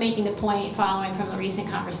 it's worth making the point, following from the recent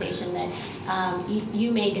conversation, that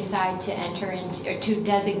you may decide to enter into, or to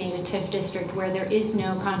designate a TIF district where there is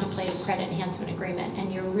no contemplated credit enhancement agreement,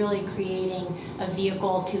 and you're really creating a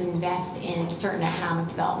vehicle to invest in certain economic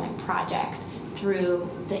development projects through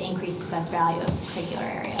the increased assessed value of a particular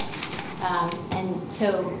area. And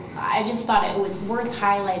so I just thought it was worth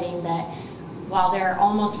highlighting that while there are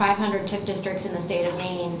almost 500 TIF districts in the state of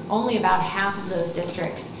Maine, only about half of those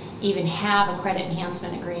districts even have a credit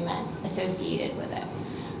enhancement agreement associated with it,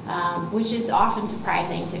 which is often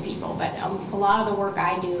surprising to people. But a lot of the work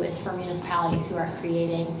I do is for municipalities who are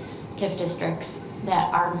creating TIF districts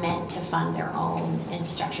that are meant to fund their own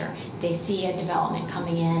infrastructure. They see a development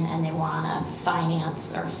coming in and they want to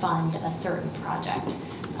finance or fund a certain project.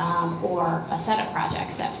 Or a set of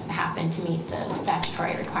projects that happen to meet the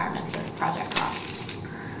statutory requirements of project costs.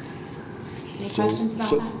 Any questions about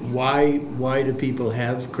that? Why do people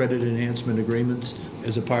have credit enhancement agreements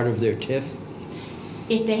as a part of their TIF?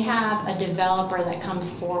 If they have a developer that comes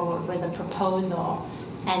forward with a proposal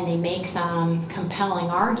and they make some compelling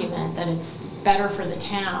argument that it's better for the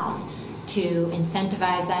town to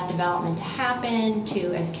incentivize that development to happen,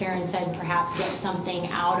 to, as Karen said, perhaps get something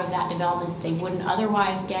out of that development they wouldn't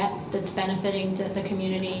otherwise get that's benefiting to the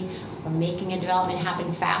community, or making a development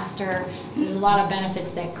happen faster. There's a lot of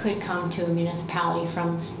benefits that could come to a municipality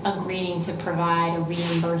from agreeing to provide a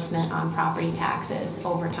reimbursement on property taxes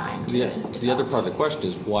over time. The other part of the question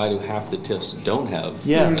is, why do half the TIFs don't have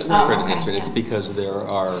Yeah. credit enhancement? It's because there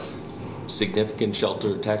are significant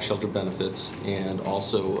tax shelter benefits, and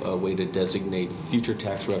also a way to designate future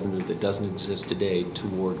tax revenue that doesn't exist today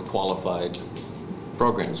toward qualified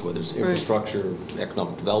programs, whether it's infrastructure,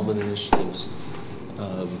 economic development initiatives.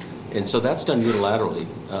 And so that's done unilaterally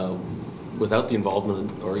without the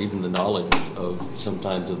involvement or even the knowledge of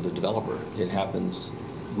sometimes of the developer. It happens.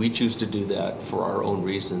 We choose to do that for our own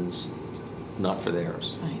reasons, not for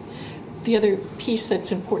theirs. Right. The other piece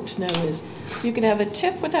that's important to know is you can have a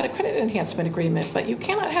TIF without a credit enhancement agreement, but you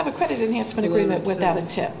cannot have a credit enhancement agreement without a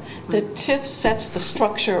TIF. The TIF sets the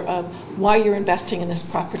structure of why you're investing in this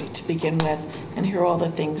property to begin with, and here are all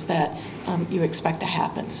the things that you expect to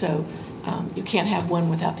happen. So you can't have one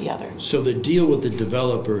without the other. So the deal with the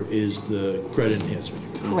developer is the credit enhancement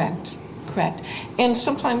agreement? Correct. And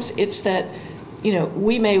sometimes it's that,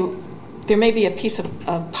 there may be a piece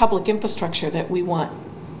of public infrastructure that we want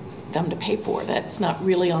them to pay for that's not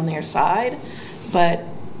really on their side, but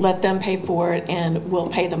let them pay for it and we'll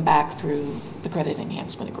pay them back through the credit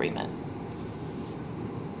enhancement agreement.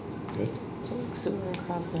 Good. So like sewer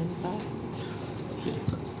across 95.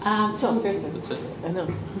 Seriously. That's it. I know.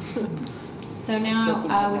 So now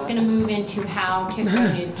I was going to move into how TIF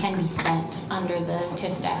revenues can be spent under the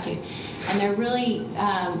TIF statute. And they're really,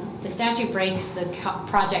 the statute breaks the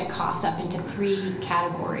project costs up into 3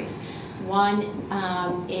 categories. One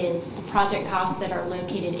is the project costs that are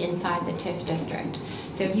located inside the TIF district.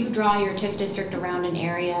 So if you draw your TIF district around an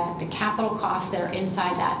area, the capital costs that are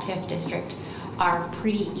inside that TIF district are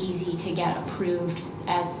pretty easy to get approved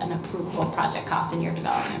as an approvable project cost in your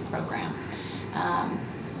development program.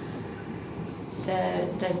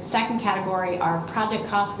 The second category are project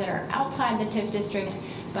costs that are outside the TIF district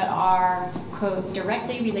but are, quote,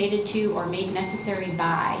 directly related to or made necessary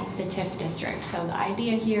by the TIF district. So the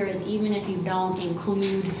idea here is even if you don't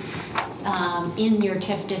include in your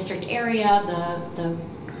TIF district area the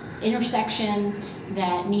intersection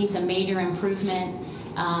that needs a major improvement,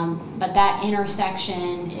 but that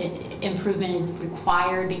intersection improvement is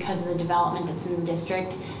required because of the development that's in the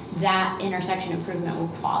district, that intersection improvement will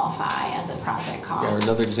qualify as a project cost. Yeah, or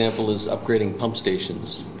another example is upgrading pump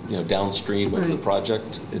stations, downstream of the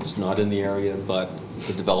project. It's not in the area, but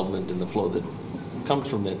the development and the flow that comes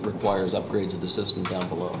from it requires upgrades of the system down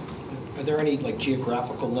below. Are there any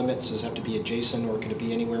geographical limits? Does it have to be adjacent, or could it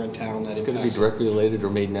be anywhere in town that it's going to be directly related or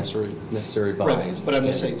made necessary by? Right, but I'm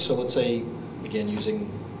going to say, so let's say, again,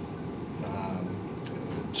 using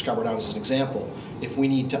Scarborough Downs as an example, if we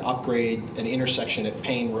need to upgrade an intersection at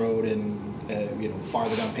Payne Road and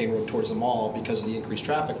farther down Payne Road towards the mall because of the increased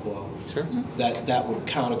traffic flow, sure, that would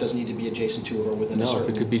count. It doesn't need to be adjacent to it or within a certain... No,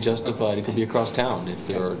 if it could be justified, it could be across town. If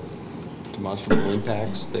there are demonstrable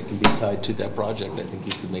impacts that can be tied to that project, I think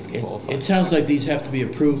you could make it qualify. It sounds like these have to be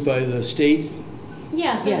approved by the state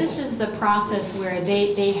Yeah, so Yes. this is the process where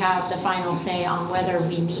they have the final say on whether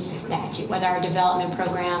we meet the statute, whether our development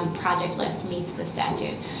program project list meets the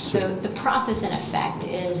statute. So the process in effect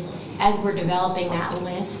is, as we're developing that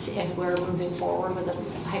list, if we're moving forward with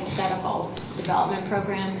a hypothetical development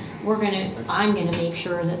program, I'm gonna make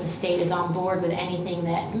sure that the state is on board with anything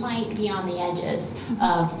that might be on the edges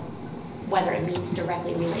of whether it meets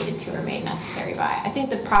directly related to or made necessary by. I think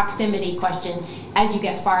the proximity question, as you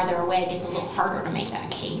get farther away, gets a little harder to make that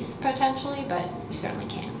case potentially, but you certainly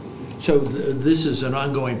can. So this is an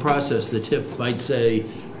ongoing process. The TIF might say,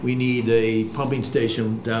 we need a pumping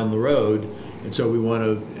station down the road, and so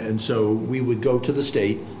we would go to the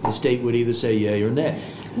state. The state would either say yay or nay.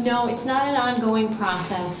 No, it's not an ongoing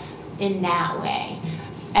process in that way.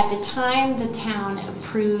 At the time the town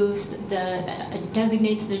approves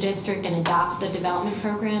designates the district and adopts the development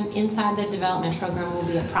program, inside the development program will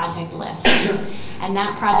be a project list. And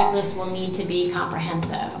that project list will need to be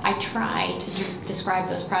comprehensive. I try to describe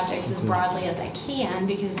those projects as broadly as I can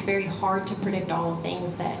because it's very hard to predict all the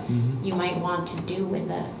things that you might want to do with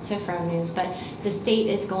the TIF revenues. But the state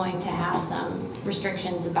is going to have some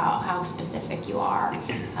restrictions about how specific you are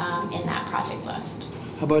in that project list.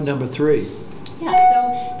 How about number 3? Yeah,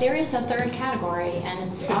 so there is a third category, and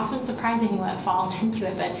it's often surprising what falls into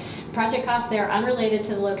it, but project costs, they're unrelated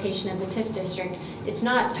to the location of the TIF district. It's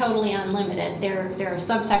not totally unlimited. There are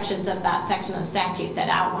subsections of that section of the statute that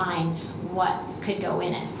outline what could go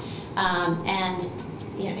in it. And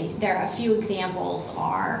there are a few examples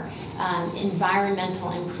are environmental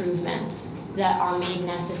improvements that are made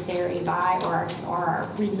necessary by or are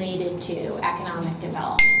related to economic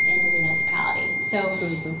development in the municipality. So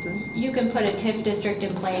you can put a TIF district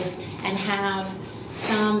in place and have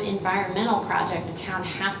some environmental project the town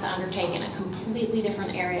has to undertake in a completely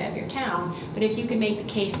different area of your town, but if you can make the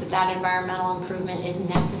case that that environmental improvement is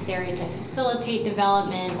necessary to facilitate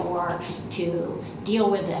development or to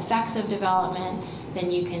deal with the effects of development,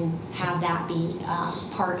 then you can have that be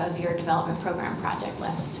part of your development program project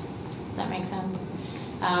list. Does that make sense?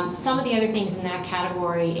 Some of the other things in that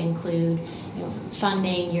category include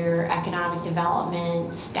funding your economic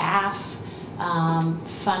development staff,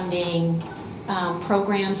 funding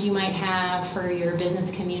programs you might have for your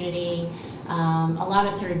business community, a lot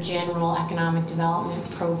of sort of general economic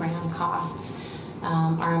development program costs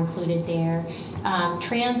are included there.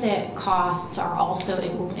 Transit costs are also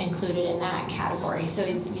included in that category. So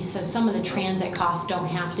some of the transit costs don't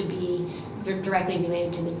have to be directly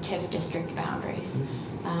related to the TIF district boundaries.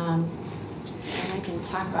 And I can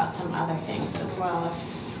talk about some other things as well.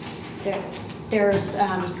 There's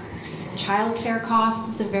childcare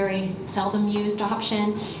costs is a very seldom used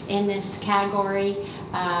option in this category.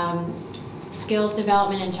 Skills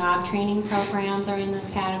development and job training programs are in this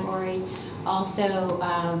category. Also,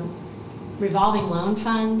 revolving loan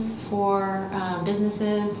funds for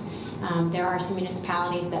businesses. There are some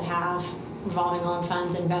municipalities that have revolving loan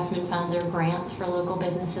funds, investment funds, or grants for local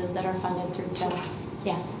businesses that are funded through TIFs.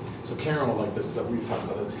 Yes? So Karen will like this, but we've talked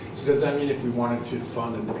about it. So does that mean if we wanted to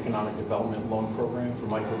fund an economic development loan program for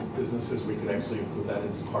micro businesses, we could actually include that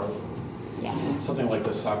as part of something like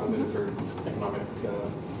the Saco Biddeford Economic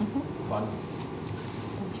Fund?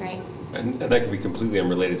 That's right. And that could be completely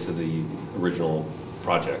unrelated to the original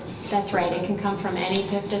project. That's right. It can come from any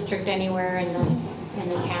TIF district anywhere in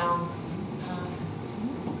the town.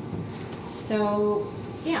 So,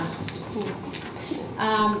 yeah.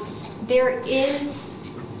 There is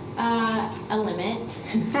a limit.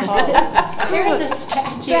 There is a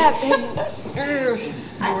statute.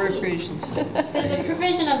 More patience. There's a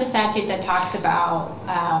provision of the statute that talks about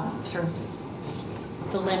sort of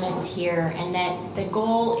the limits here, and that the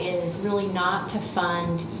goal is really not to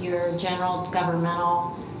fund your general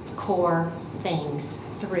governmental core things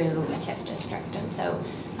through a TIF district. And so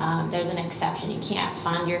there's an exception. You can't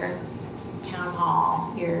fund your town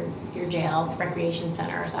hall, your jails, recreation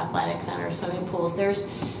centers, athletic centers, swimming pools. There's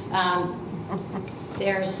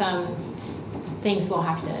some things we'll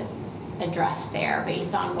have to address there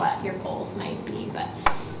based on what your goals might be, but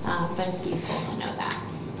it's useful to know that.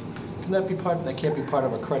 Can that be that can't be part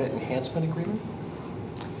of a credit enhancement agreement?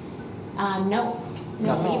 No,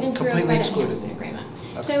 No, even through a completely credit excluded. enhancement agreement.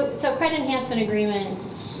 Okay. So credit enhancement agreement,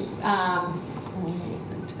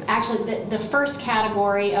 actually the first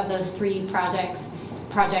category of those 3 project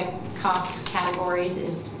cost categories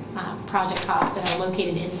is project costs that are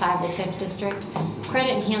located inside the TIF district.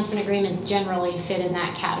 Credit enhancement agreements generally fit in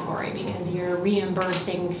that category because you're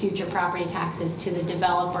reimbursing future property taxes to the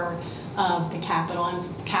developer of the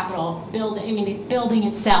capital building. I mean, the building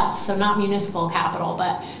itself, so not municipal capital,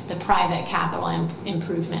 but the private capital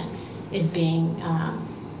improvement is being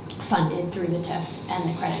funded through the TIF and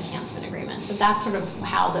the credit enhancement agreement. So that's sort of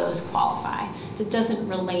how those qualify. So it doesn't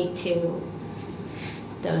relate to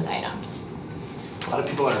those items. A lot of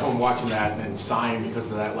people at home watching that and sighing because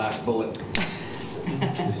of that last bullet.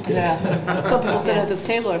 Yeah. Some people sitting at this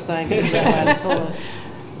table are saying that last bullet.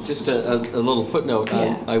 Just a little footnote.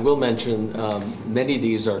 Yeah. I will mention many of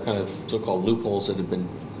these are kind of so-called loopholes that have been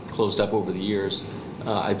closed up over the years.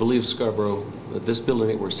 I believe Scarborough, this building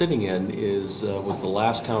that we're sitting in was the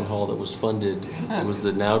last town hall that was funded. It was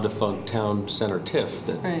the now defunct town center TIF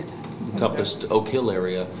that Right. encompassed Oak Hill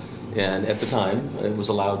area. And at the time, it was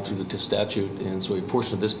allowed through the TIF statute, and so a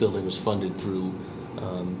portion of this building was funded through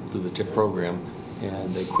the TIF program.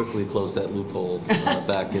 And they quickly closed that loophole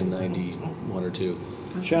back in 91 or 2.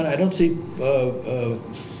 Sean, I don't see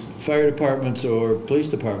fire departments or police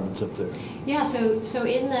departments up there. Yeah, so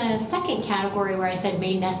in the second category where I said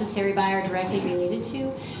made necessary by or directly related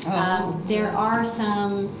to, there are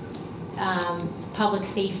some public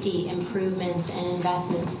safety improvements and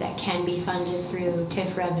investments that can be funded through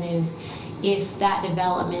TIF revenues if that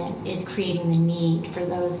development is creating the need for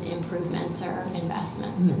those improvements or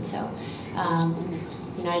investments. And so,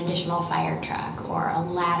 an additional fire truck or a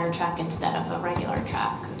ladder truck instead of a regular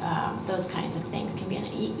truck, those kinds of things can be,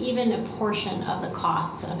 even a portion of the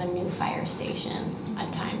costs of a new fire station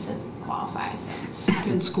at times it qualifies.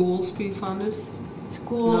 Can schools be funded?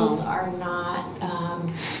 Schools No. are not,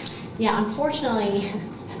 unfortunately,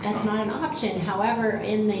 that's not an option. However,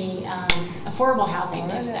 in the affordable housing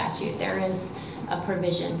TIF statute, there is a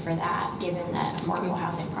provision for that, given that affordable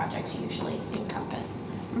housing projects usually encompass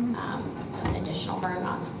an additional burden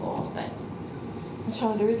on schools, but.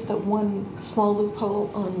 So there is the one small loophole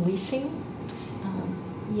on leasing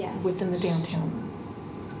Yes. within the downtown.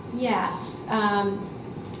 Yes,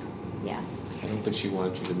 yes. I don't think she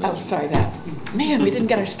wanted you to Oh, mention. sorry, that. Man, we didn't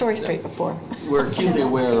get our story straight before. We're acutely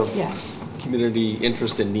aware of Yeah. community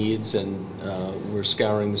interest and needs, and we're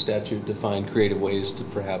scouring the statute to find creative ways to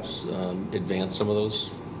perhaps advance some of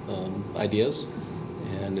those ideas.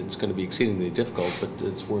 And it's going to be exceedingly difficult, but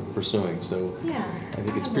it's worth pursuing. So Yeah. I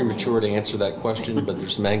think it's premature to answer that question, but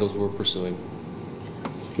there's some angles we're pursuing.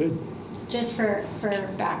 Good. Just for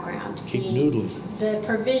background. Keep noodling. The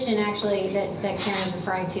provision actually that Karen is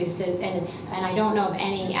referring to says, and I don't know of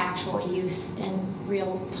any actual use in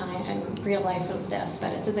real time and real life of this,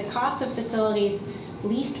 but it said the cost of facilities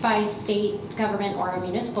leased by state government or a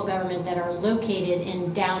municipal government that are located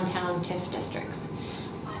in downtown TIF districts.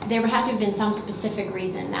 There had to have been some specific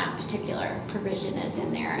reason that particular provision is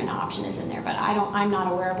in there, an option is in there, but I'm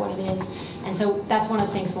not aware of what it is. And so that's one of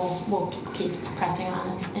the things we'll keep pressing on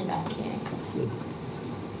and investigating.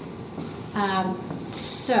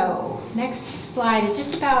 So next slide is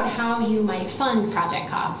just about how you might fund project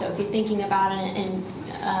costs. So if you're thinking about an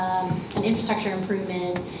infrastructure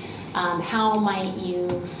improvement, how might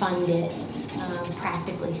you fund it,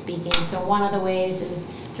 practically speaking? So one of the ways is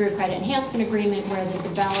through a credit enhancement agreement where the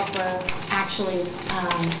developer actually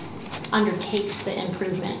undertakes the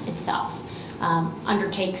improvement itself,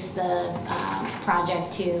 undertakes the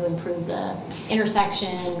project to improve the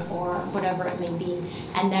intersection or whatever it may be,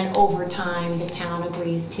 and then over time the town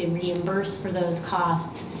agrees to reimburse for those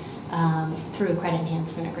costs through a credit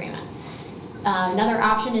enhancement agreement. Another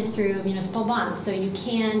option is through municipal bonds. So you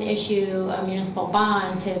can issue a municipal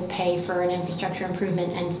bond to pay for an infrastructure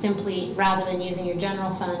improvement and simply, rather than using your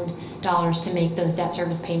general fund dollars to make those debt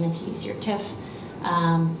service payments, use your TIF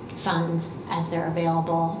funds as they're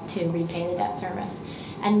available to repay the debt service.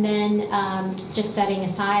 And then just setting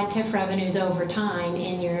aside TIF revenues over time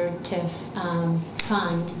in your TIF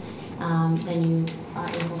fund, then you are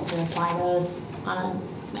able to apply those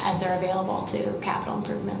as they're available to capital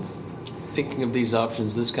improvements. Thinking of these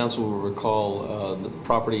options, this council will recall the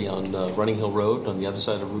property on Running Hill Road on the other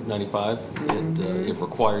side of Route 95. It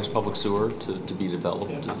requires public sewer to be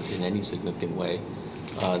developed in any significant way.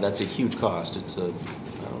 That's a huge cost. It's a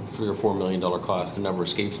 $3 or $4 million cost. The number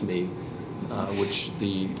escapes me, which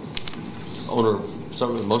the owner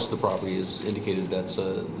of most of the property has indicated that's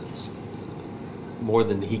more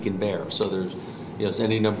than he can bear. So there's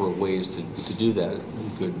any number of ways to do that.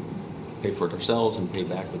 We could pay for it ourselves and pay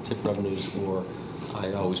back with TIF revenues, or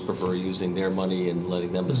I always prefer using their money and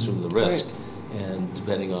letting them assume the risk. Right. And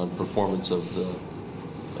depending on performance of the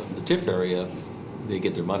TIF area, they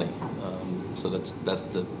get their money. So that's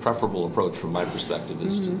the preferable approach from my perspective,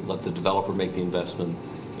 is to let the developer make the investment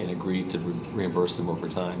and agree to reimburse them over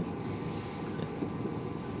time.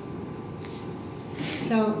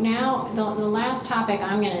 So now the last topic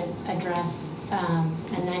I'm going to address,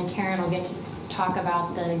 and then Karen will get to talk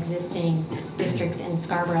about the existing districts in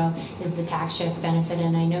Scarborough is the tax shift benefit,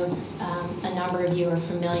 and I know a number of you are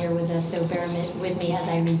familiar with this, so bear with me as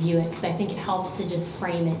I review it, because I think it helps to just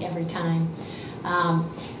frame it every time.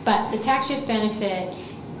 But the tax shift benefit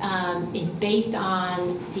is based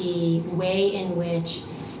on the way in which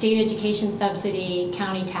state education subsidy,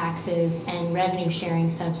 county taxes, and revenue sharing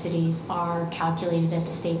subsidies are calculated at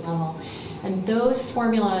the state level. And those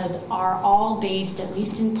formulas are all based, at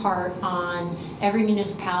least in part, on every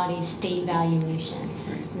municipality's state valuation.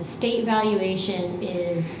 The state valuation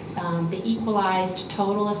is the equalized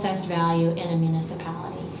total assessed value in a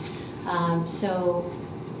municipality. So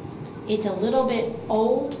it's a little bit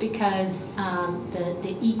old because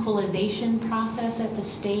the equalization process at the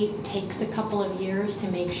state takes a couple of years to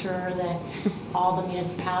make sure that all the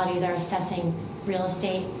municipalities are assessing real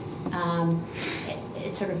estate.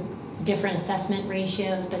 It's sort of different assessment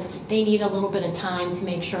ratios, but they need a little bit of time to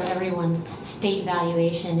make sure everyone's state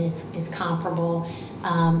valuation is comparable,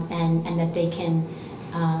 and that they can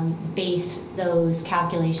base those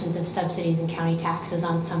calculations of subsidies and county taxes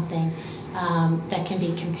on something that can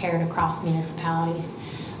be compared across municipalities.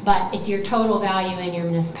 But it's your total value in your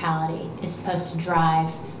municipality is supposed to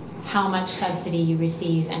drive how much subsidy you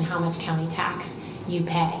receive and how much county tax you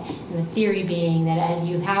pay. And the theory being that as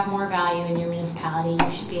you have more value in your municipality,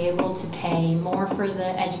 you should be able to pay more for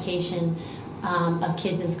the education of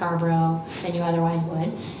kids in Scarborough than you otherwise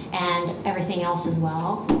would, and everything else as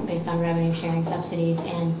well, based on revenue sharing subsidies,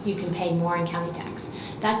 and you can pay more in county tax.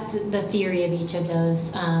 That's the theory of each of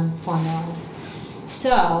those formulas.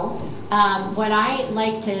 So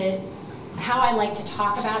how I like to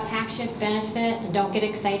talk about tax shift benefit, and don't get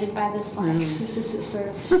excited by this slide. This is sort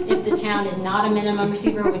of if the town is not a minimum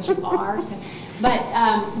receiver, which you are. So,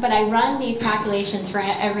 but I run these calculations for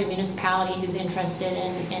every municipality who's interested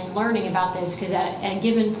in learning about this, because at a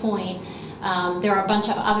given point, there are a bunch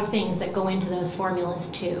of other things that go into those formulas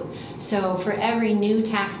too. So for every new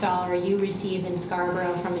tax dollar you receive in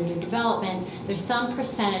Scarborough from a new development, there's some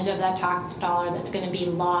percentage of that tax dollar that's going to be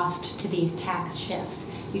lost to these tax shifts.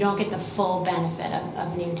 You don't get the full benefit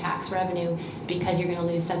of new tax revenue because you're going to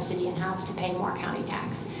lose subsidy and have to pay more county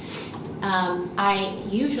tax. I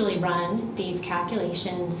usually run these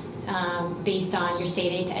calculations based on your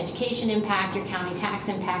state aid to education impact, your county tax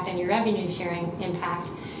impact, and your revenue sharing impact.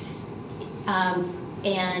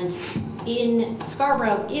 And in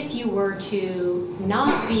Scarborough, if you were to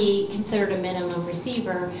not be considered a minimum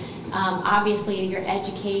receiver, obviously your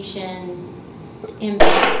education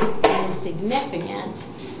impact is significant.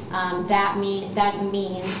 That means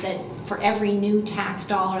that for every new tax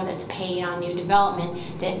dollar that's paid on new development,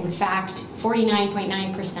 that in fact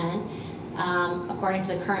 49.9%, according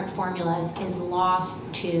to the current formulas, is lost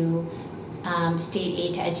to state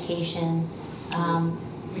aid to education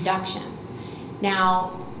reduction.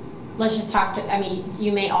 Now, let's just talk to,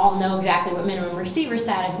 you may all know exactly what minimum receiver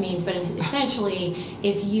status means, but essentially,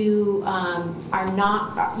 if you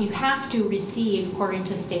you have to receive, according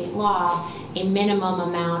to state law, a minimum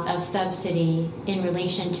amount of subsidy in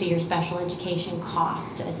relation to your special education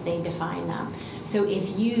costs as they define them. So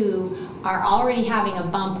if you are already having a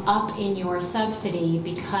bump up in your subsidy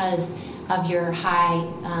because of your high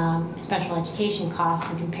special education costs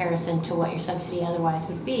in comparison to what your subsidy otherwise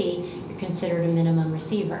would be, you're considered a minimum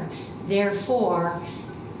receiver. Therefore,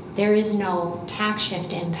 there is no tax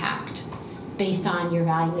shift impact based on your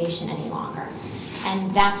valuation any longer.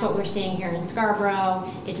 And that's what we're seeing here in Scarborough.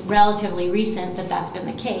 It's relatively recent that that's been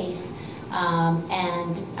the case.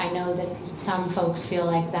 And I know that some folks feel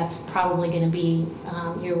like that's probably going to be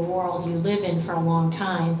your world you live in for a long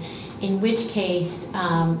time, in which case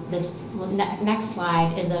this next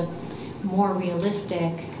slide is a more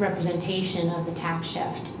realistic representation of the tax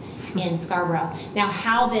shift in Scarborough. Now,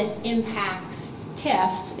 how this impacts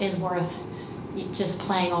TIFs is worth just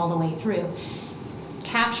playing all the way through.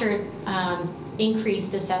 Captured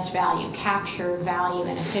increased assessed value, captured value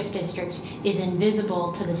in a TIF district is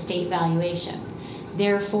invisible to the state valuation.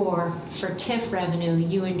 Therefore, for TIF revenue,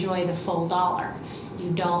 you enjoy the full dollar.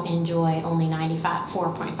 You don't enjoy only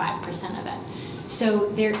 4.5% of it. So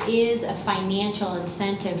there is a financial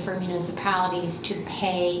incentive for municipalities to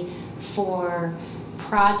pay for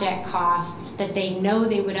project costs that they know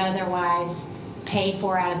they would otherwise pay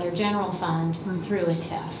for out of their general fund through a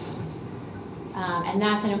TIF. And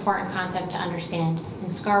that's an important concept to understand.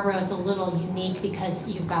 And Scarborough is a little unique because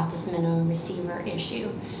you've got this minimum receiver issue.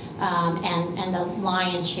 And the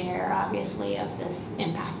lion's share, obviously, of this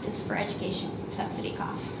impact is for education subsidy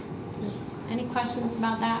costs. Any questions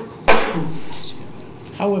about that?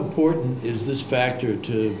 How important is this factor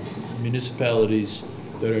to municipalities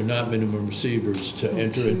that are not minimum receivers to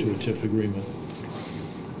enter into a TIF agreement?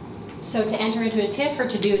 So to enter into a TIF or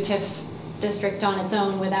to do a TIF district on its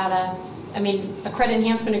own without a credit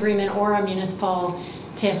enhancement agreement or a municipal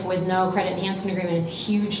TIF with no credit enhancement agreement is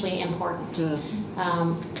hugely important.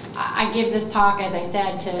 Yeah. I give this talk, as I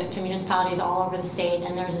said, to municipalities all over the state,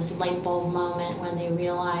 and there's this light bulb moment when they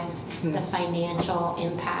realize the financial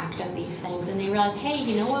impact of these things, and they realize, hey,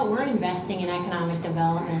 you know what, we're investing in economic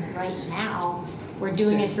development right now. We're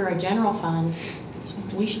doing it through a general fund.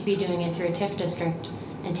 We should be doing it through a TIF district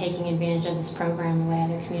and taking advantage of this program the way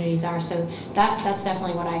other communities are. So that's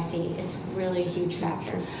definitely what I see. It's really a huge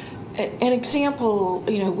factor. An example,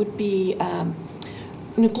 would be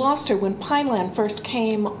New Gloucester. When Pineland first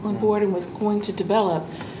came on board and was going to develop,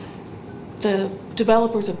 the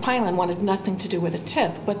developers of Pineland wanted nothing to do with a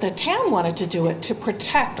TIF, but the town wanted to do it to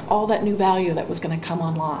protect all that new value that was going to come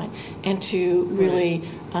online and to really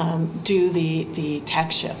do the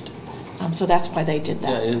tax shift. So that's why they did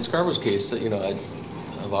that. Yeah, and in Scarborough's case,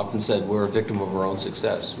 I've often said we're a victim of our own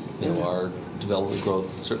success. Our development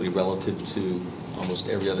growth, certainly relative to almost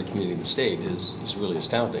every other community in the state, is really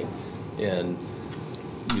astounding. And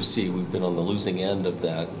you see we've been on the losing end of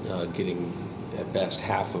that, getting at best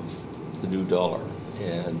half of the new dollar.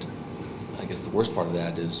 And I guess the worst part of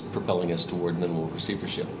that is propelling us toward minimal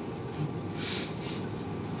receivership.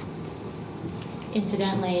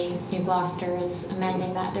 Incidentally, New Gloucester is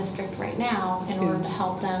amending that district right now in order to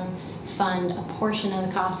help them fund a portion of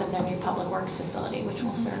the cost of their new public works facility, which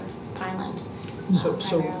will serve Pineland primarily.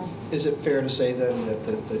 So is it fair to say then that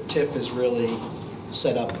the TIF is really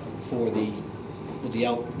set up for with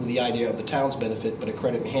the idea of the town's benefit, but a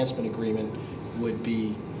credit enhancement agreement would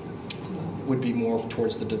be more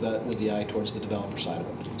towards with the eye towards the developer side of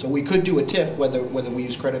it? So we could do a TIF whether we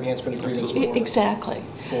use credit enhancement agreements Exactly.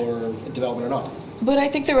 for development or not. But I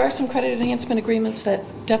think there are some credit enhancement agreements that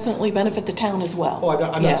definitely benefit the town as well. Oh,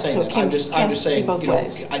 I'm not saying so that. Can, I'm just saying, both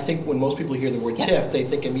ways. I think when most people hear the word Yeah. TIF, they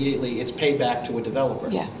think immediately it's paid back to a developer.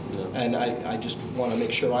 Yeah. And I just want to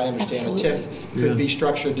make sure I understand Absolutely. a TIF could be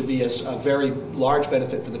structured to be a very large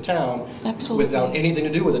benefit for the town Absolutely. without anything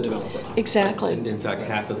to do with a developer. Exactly. And in fact,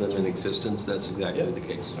 half of them in existence, that's exactly the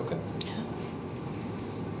case. Okay.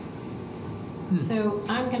 So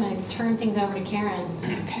I'm going to turn things over to Karen.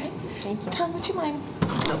 Okay. Thank you. Tom, would you mind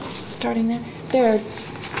starting there? There are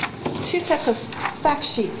two sets of fact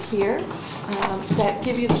sheets here that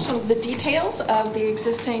give you some of the details of the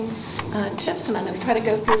existing TIFs, and I'm going to try to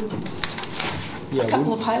go through a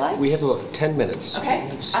couple of highlights. We have about 10 minutes. Okay.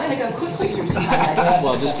 I'm going to go quickly through some highlights.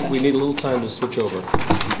 Well, we need a little time to switch over.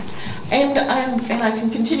 And I can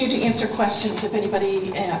continue to answer questions if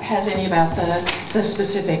anybody has any about the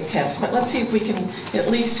specific TIFs. But let's see if we can at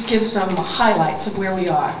least give some highlights of where we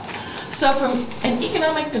are. So from an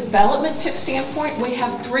economic development TIF standpoint, we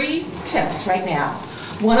have 3 TIFs right now.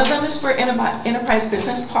 One of them is for Enterprise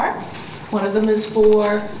Business Park. One of them is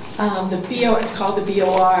for it's called the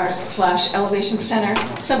BOR/Elevation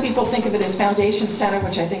Center. Some people think of it as Foundation Center,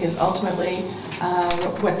 which I think is ultimately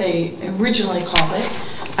what they originally called it.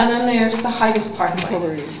 And then there's the Higas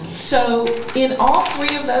Parkway. So in all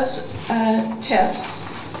 3 of those TIFs,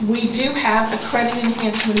 we do have a credit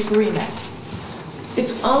enhancement agreement.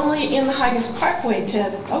 It's only in the Higas Parkway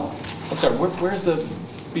TIF. Oh, I'm sorry, where's the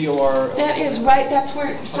BOR? that is right. That's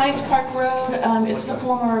where Science Park Road. It's the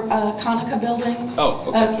former Conica building. Oh,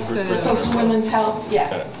 okay. Coastal Women's Health. Yeah.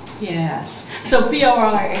 Got it. Yes. So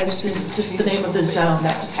BOR is just the name of the zone.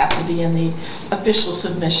 That just happened to be in the official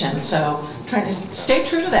submission. So trying to stay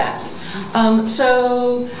true to that.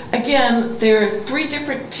 So again, there are 3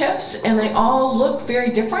 different TIFs, and they all look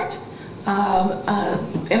very different.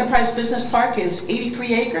 Enterprise Business Park is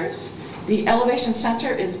 83 acres. The Elevation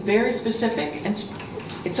Center is very specific, and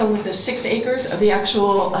it's only the 6 acres of the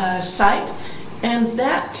actual site. And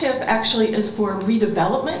that TIF actually is for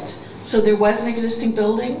redevelopment. So there was an existing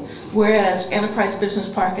building, whereas Enterprise Business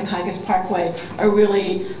Park and Higas Parkway are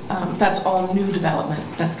really, that's all new development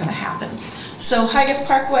that's going to happen. So Higas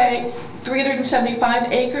Parkway,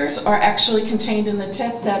 375 acres are actually contained in the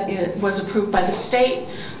TIF that it was approved by the state.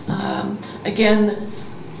 Again,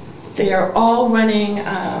 they are all running,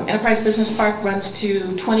 Enterprise Business Park runs to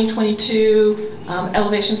 2022,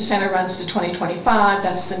 Elevation Center runs to 2025,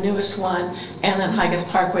 that's the newest one, and then Higas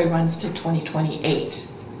Parkway runs to 2028.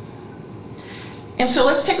 And so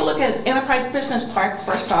let's take a look at Enterprise Business Park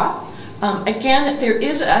first off. Again, there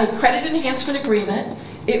is a credit enhancement agreement.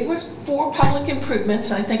 It was for public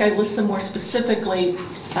improvements, and I think I list them more specifically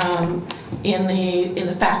in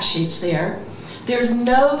the fact sheets there. There's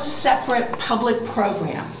no separate public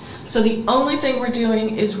program. So the only thing we're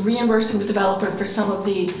doing is reimbursing the developer for some of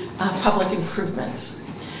the public improvements.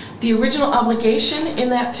 The original obligation in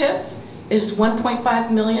that TIF is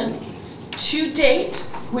 $1.5 million. To date,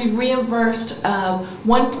 we've reimbursed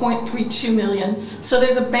 1.32 million, so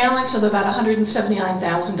there's a balance of about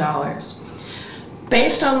 $179,000.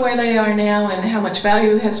 Based on where they are now and how much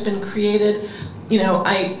value has been created,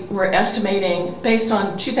 we're estimating, based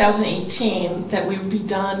on 2018, that we would be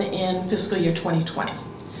done in fiscal year 2020.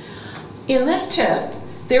 In this TIF,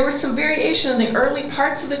 there was some variation in the early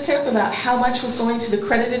parts of the TIF about how much was going to the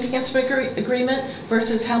credit enhancement agreement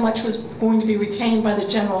versus how much was going to be retained by the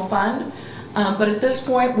general fund. But at this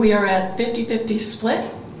point, we are at 50-50 split.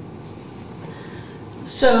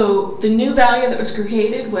 So the new value that was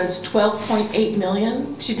created was $12.8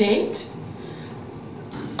 million to date.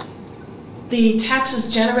 The taxes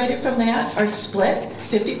generated from that are split,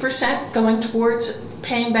 50% going towards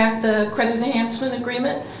paying back the credit enhancement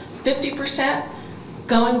agreement, 50%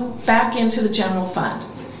 going back into the general fund.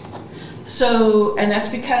 So, and that's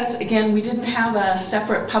because, again, we didn't have a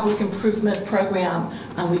separate public improvement program.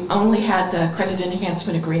 We only had the credit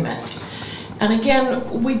enhancement agreement. And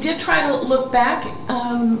again, we did try to look back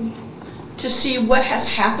to see what has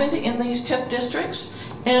happened in these TIF districts.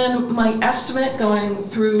 And my estimate going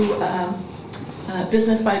through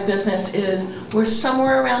business by business is we're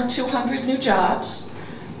somewhere around 200 new jobs,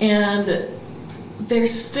 and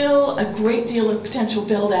there's still a great deal of potential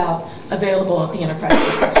build out available at the Enterprise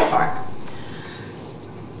Business Park.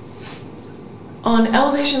 On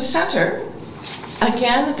Elevation Center,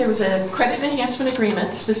 again, there was a credit enhancement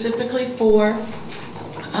agreement specifically for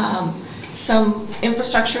some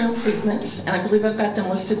infrastructure improvements, and I believe I've got them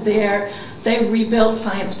listed there. They rebuilt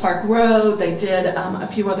Science Park Road. They did a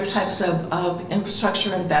few other types of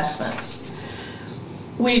infrastructure investments.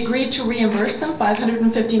 We agreed to reimburse them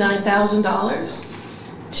 $559,000.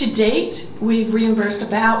 To date, we've reimbursed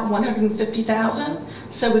about $150,000.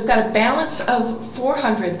 So we've got a balance of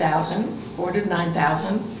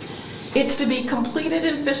 $409,000. It's to be completed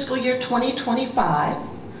in fiscal year 2025.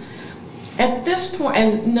 At this point,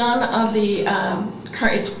 and none of the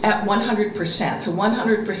it's at 100%. So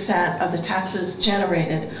 100% of the taxes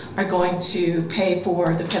generated are going to pay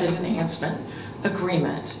for the credit enhancement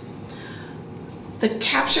agreement. The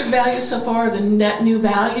captured value so far, the net new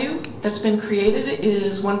value that's been created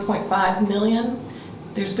is 1.5 million.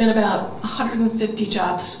 There's been about 150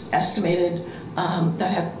 jobs estimated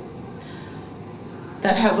that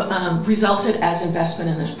have resulted as investment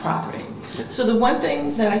in this property. So the one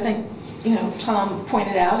thing that I think Tom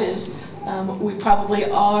pointed out is we probably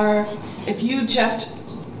are, if you just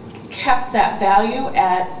kept that value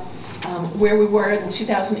at where we were in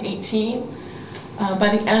 2018, by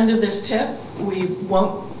the end of this TIF, we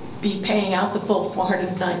won't be paying out the full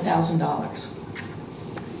 $409,000.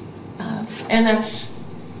 And that's,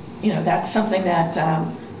 that's something that,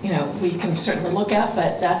 we can certainly look at,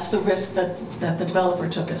 but that's the risk that the developer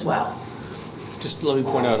took as well. Just let me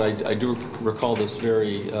point out, I do recall this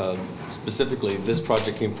very specifically. This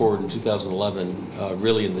project came forward in 2011,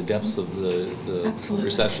 really in the depths of the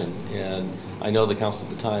recession. And I know the council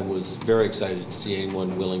at the time was very excited to see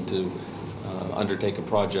anyone willing to undertake a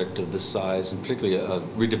project of this size, and particularly a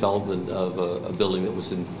redevelopment of a building that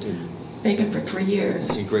was in vacant for 3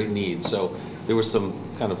 years. In great need. So there was some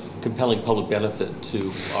kind of compelling public benefit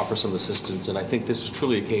to offer some assistance. And I think this is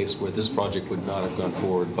truly a case where this project would not have gone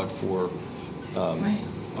forward but for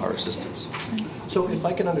our assistance. Right. So if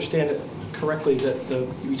I can understand it correctly,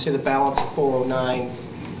 you say the balance of 409,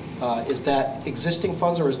 is that existing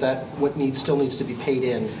funds, or is that what still needs to be paid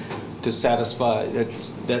in? To satisfy,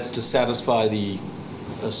 that's to satisfy the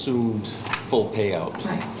assumed full payout.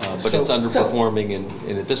 Right. But it's underperforming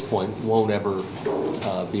and at this point won't ever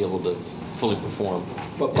be able to fully perform.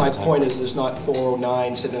 But my point is there's not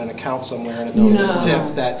 409 sitting in an account somewhere, and at this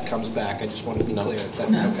TIF that comes back. I just want to be clear.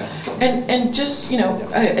 Okay. And just,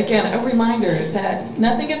 again, a reminder that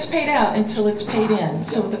nothing gets paid out until it's paid in.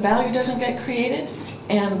 So if the value doesn't get created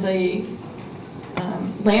and the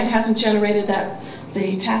land hasn't generated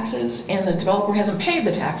the taxes and the developer hasn't paid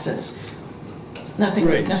the taxes, nothing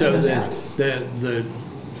goes out. The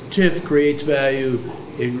TIF creates value,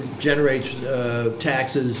 it generates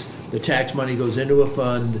taxes, the tax money goes into a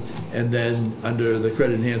fund, and then under the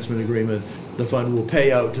credit enhancement agreement, the fund will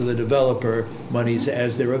pay out to the developer monies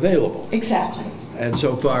as they're available. Exactly. And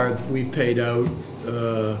so far, we've paid out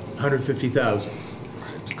 $150,000.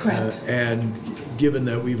 Correct. And given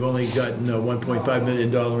that we've only gotten a $1.5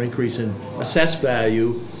 million increase in assessed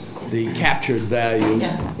value, the captured value,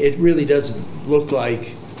 it really doesn't look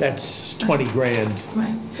like that's 20 grand.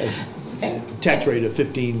 Right. Tax rate of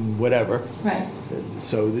 15 whatever. Right.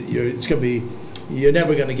 So it's going to be, you're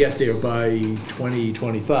never going to get there by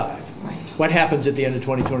 2025. Right. What happens at the end of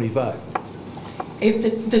 2025? If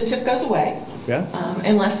the TIF goes away, Yeah.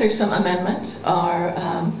 Unless there's some amendment or,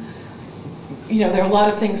 there are a lot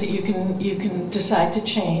of things that you can decide to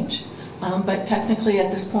change. But technically,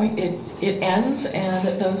 at this point, it ends, and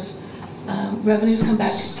that those revenues come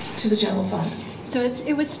back to the general fund. So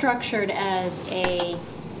it was structured as a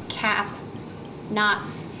cap,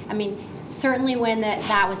 certainly when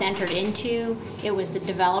that was entered into, it was the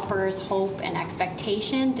developer's hope and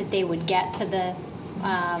expectation that they would get to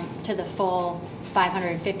the full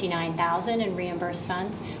 $559,000 in reimbursed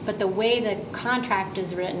funds. But the way the contract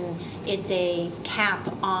is written, it's a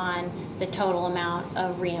cap on the total amount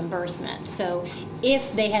of reimbursement. So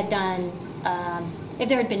if they had done, if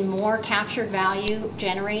there had been more captured value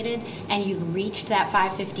generated and you'd reached that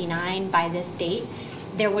 559 by this date,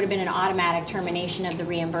 there would have been an automatic termination of the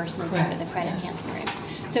reimbursements under the credit enhancement agreement.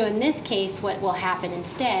 So in this case, what will happen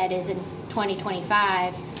instead is in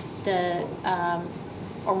 2025,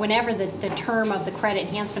 or whenever the term of the credit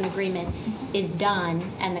enhancement agreement is done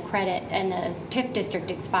and the TIF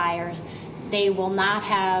district expires, they will not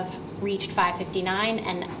have reached 559,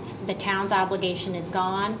 and the town's obligation is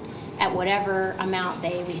gone at whatever amount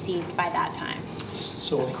they received by that time.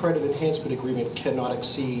 So a credit enhancement agreement cannot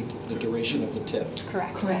exceed the duration of the TIF?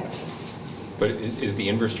 Correct. But is the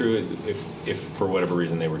inverse true? If for whatever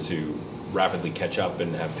reason they were to rapidly catch up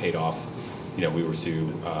and have paid off, we were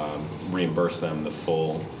to reimburse them the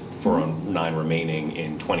full 409 remaining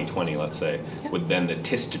in 2020, let's say, would then the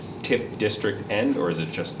TIF district end, or is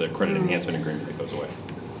it just the credit enhancement agreement that goes away?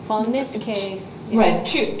 Well, in this case... Right,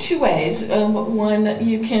 two ways. One,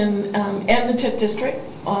 you can end the TIF district,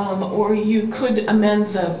 or you could amend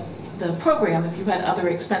the program if you had other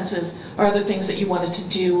expenses or other things that you wanted to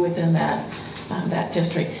do within that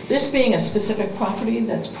district. This being a specific property,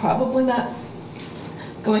 that's probably not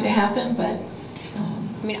going to happen, but...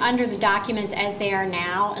 under the documents as they are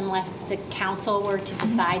now, unless the council were to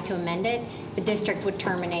decide to amend it, the district would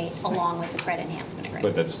terminate along with the credit enhancement agreement.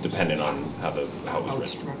 But that's dependent on how it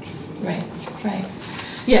was written. Right.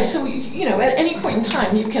 Yeah, so, at any point in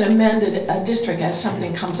time, you can amend a district as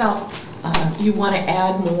something comes up. You want to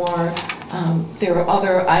add more. There are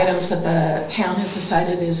other items that the town has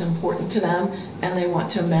decided is important to them, and they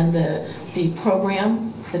want to amend the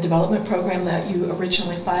program, the development program that you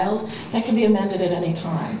originally filed. That can be amended at any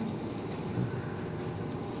time.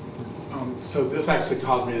 So this actually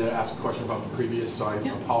caused me to ask a question about the previous, so I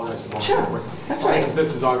apologize for going Sure, quick. that's right.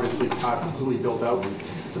 This is obviously completely built out.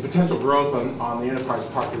 The potential growth on the Enterprise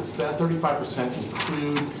Park, does that 35%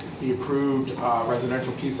 include the approved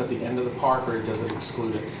residential piece at the end of the park, or does it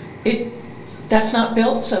exclude it? That's not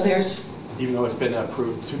built, so there's... Even though it's been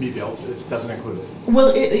approved to be built, it doesn't include it? Well,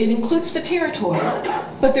 it includes the territory,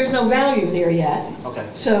 but there's no value there yet. Okay.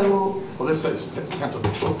 So... Well, this is potential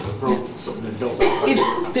growth, so it's built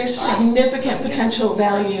out. There's significant potential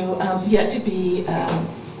value yet to be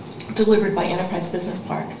delivered by Enterprise Business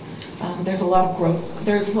Park. There's a lot of growth.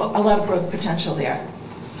 There's a lot of growth potential there.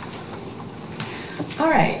 All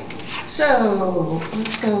right. So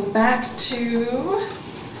let's go back to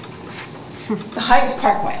the Higas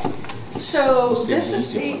Parkway. So this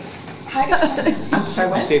is the Higas. I'm sorry,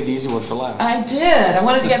 what? You saved the easy one for last. I did. I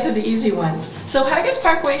wanted to get to the easy ones. So Higas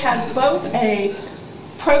Parkway has both a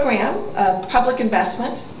program of public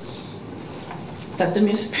investment that the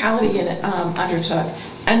municipality undertook,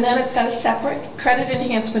 and then it's got a separate credit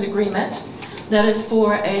enhancement agreement that is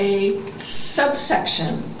for a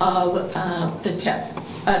subsection of the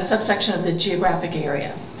TIF, a subsection of the geographic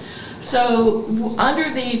area. So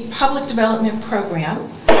under the public development program,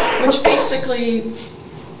 which basically,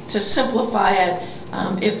 to simplify it,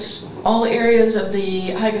 it's all areas of the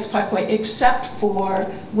Higas Parkway except for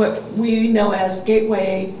what we know as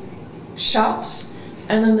gateway shops,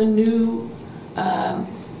 and then the new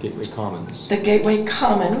Gateway Commons. The Gateway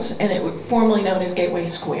Commons, and it was formerly known as Gateway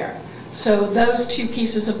Square. So those two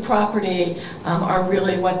pieces of property are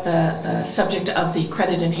really what the subject of the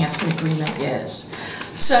credit enhancement agreement is.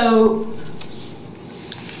 So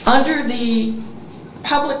under the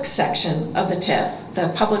public section of the TIF, the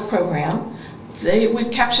public program,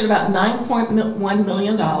 we've captured about $9.1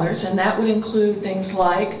 million, and that would include things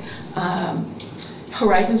like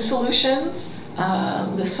Horizon Solutions,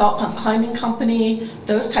 the Salt Pump Climbing Company.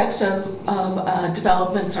 Those types of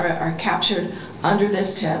developments are captured under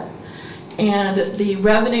this TIF. And the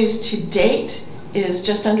revenues to date is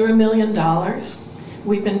just under $1 million.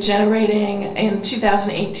 We've been generating in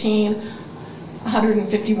 2018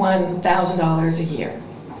 $151,000 a year.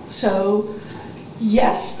 So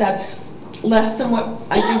yes, that's less than what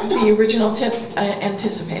I think the original TIF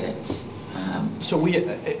anticipated. So we,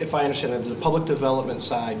 if I understand it, the public development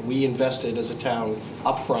side, we invested as a town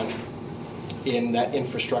upfront in that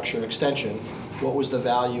infrastructure extension, What was the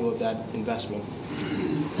value of that investment?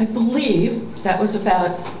 I believe that was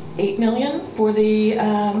about 8 million for the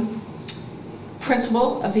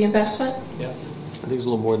principal of the investment. Yeah. I think it was a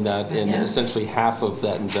little more than that, and Yeah. essentially half of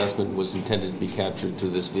that investment was intended to be captured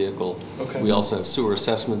through this vehicle. Okay. We also have sewer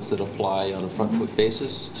assessments that apply on a front-foot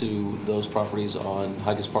basis to those properties on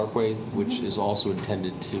Higas Parkway, which is also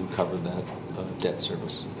intended to cover that debt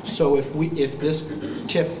service. So if this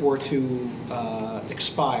TIF were to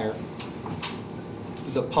expire,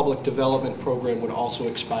 the public development program would also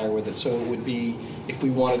expire with it. So it would be, if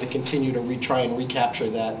we wanted to continue to try and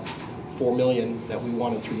recapture that 4 million that we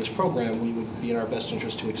wanted through this program, we would be in our best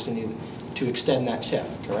interest to extend that TIF,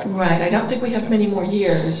 correct? Right, I don't think we have many more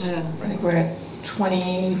years. Yeah. I think we're at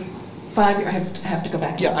 25, I have to go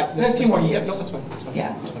back. Yeah. We have a few more Yeah, years. no, that's fine. That's fine.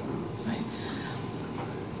 Yeah. That's fine. Right.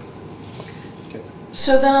 Okay.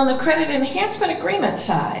 So then on the credit enhancement agreement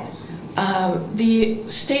side, the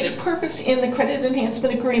stated purpose in the credit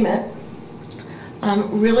enhancement agreement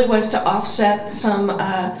really was to offset some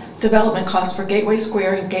development costs for Gateway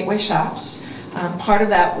Square and Gateway Shops. Part of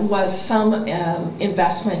that was some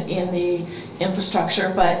investment in the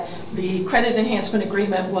infrastructure, but the credit enhancement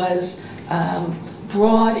agreement was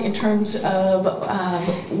broad in terms of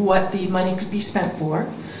what the money could be spent for.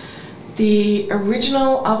 The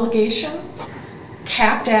original obligation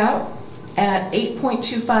capped out at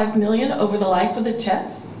 8.25 million over the life of the TIF.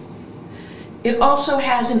 It also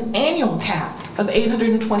has an annual cap of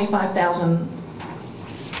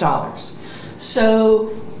 $825,000.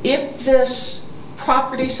 So if this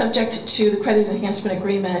property subject to the credit enhancement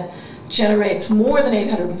agreement generates more than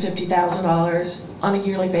 $850,000 on a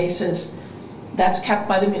yearly basis, that's capped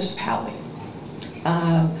by the municipality.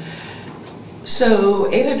 So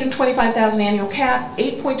 825,000 annual cap,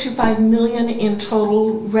 8.25 million in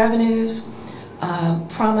total revenues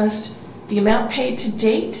promised. The amount paid to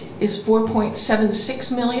date is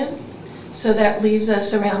 4.76 million. So that leaves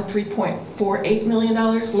us around $3.48 million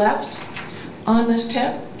left on this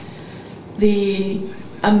TIF. The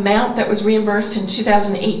amount that was reimbursed in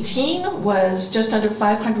 2018 was just under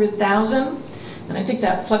 500,000. And I think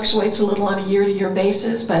that fluctuates a little on a year-to-year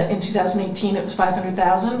basis, but in 2018 it was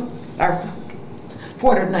 500,000, or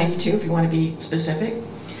 492 if you want to be specific.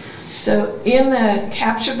 So in the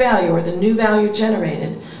capture value, or the new value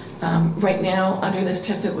generated, right now under this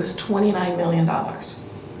TIF it was $29 million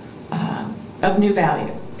of new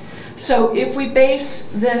value. So if we base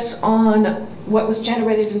this on what was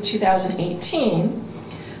generated in 2018,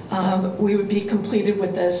 we would be completed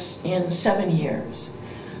with this in 7 years.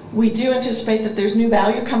 We do anticipate that there's new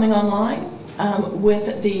value coming online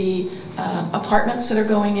with the apartments that are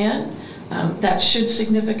going in. That should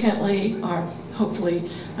significantly, or hopefully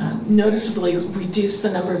noticeably, reduce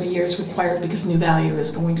the number of years required because new value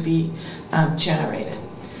is going to be generated.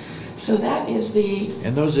 So that is the...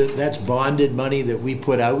 And that's bonded money that we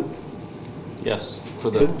put out Yes, for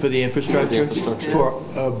the infrastructure? For the infrastructure. For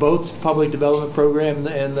both public development program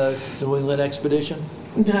and the New England Expedition?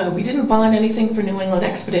 No, we didn't bond anything for New England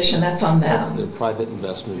Expedition, that's on them. That's their private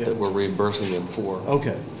investment that we're reimbursing them for.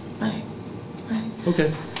 Okay, Right, right.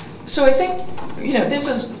 okay. So I think, this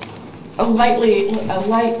is a light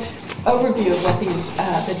overview of what these,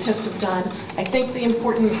 the TIFs have done. I think the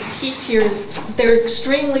important piece here is that they're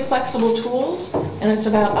extremely flexible tools, and it's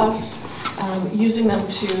about us using them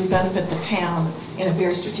to benefit the town in a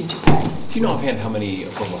very strategic way. Do you know offhand how many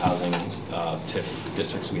affordable housing TIF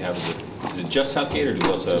districts we have? Is it just Southgate, or do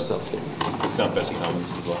we also have? Just Southgate. It's not Bessie Commons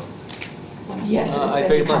as well? Yes, it is I Bessie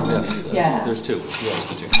beg your pardon, Commons. yes. Yeah. There's two. Yes,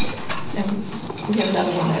 the two. And we have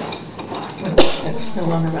another one that's no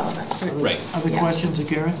longer relevant. Right. Other Yeah. questions of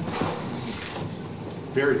Karen?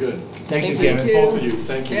 Very good. Thank you, Thank Karen. you. Both of you,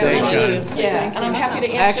 thank you. Thanks, John. Yeah, and I'm happy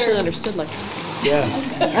to I actually answer. understood like that. Yeah.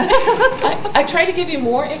 I try to give you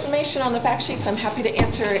more information on the fact sheets. I'm happy to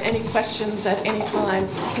answer any questions at any time,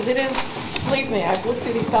 because it is, believe me, I've looked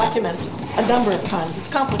through these documents a number of times. It's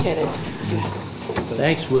complicated.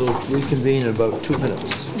 Thanks, we'll reconvene in about 2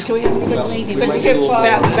 minutes. Can we have a good But you get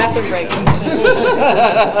bathroom break.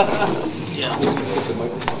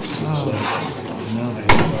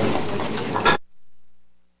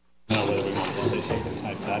 Now, whether we want to say something, I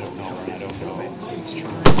don't know, or I don't know. It's true.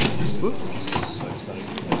 So it's like,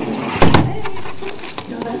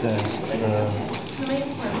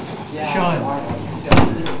 Sean,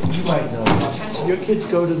 you might know, your kids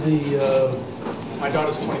go to the My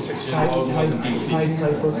daughter's 26 years old, lives in DC. Hyde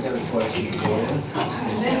Piper?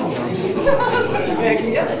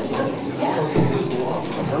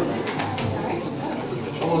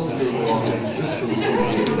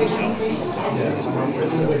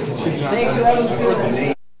 Thank you, that was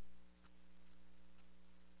good.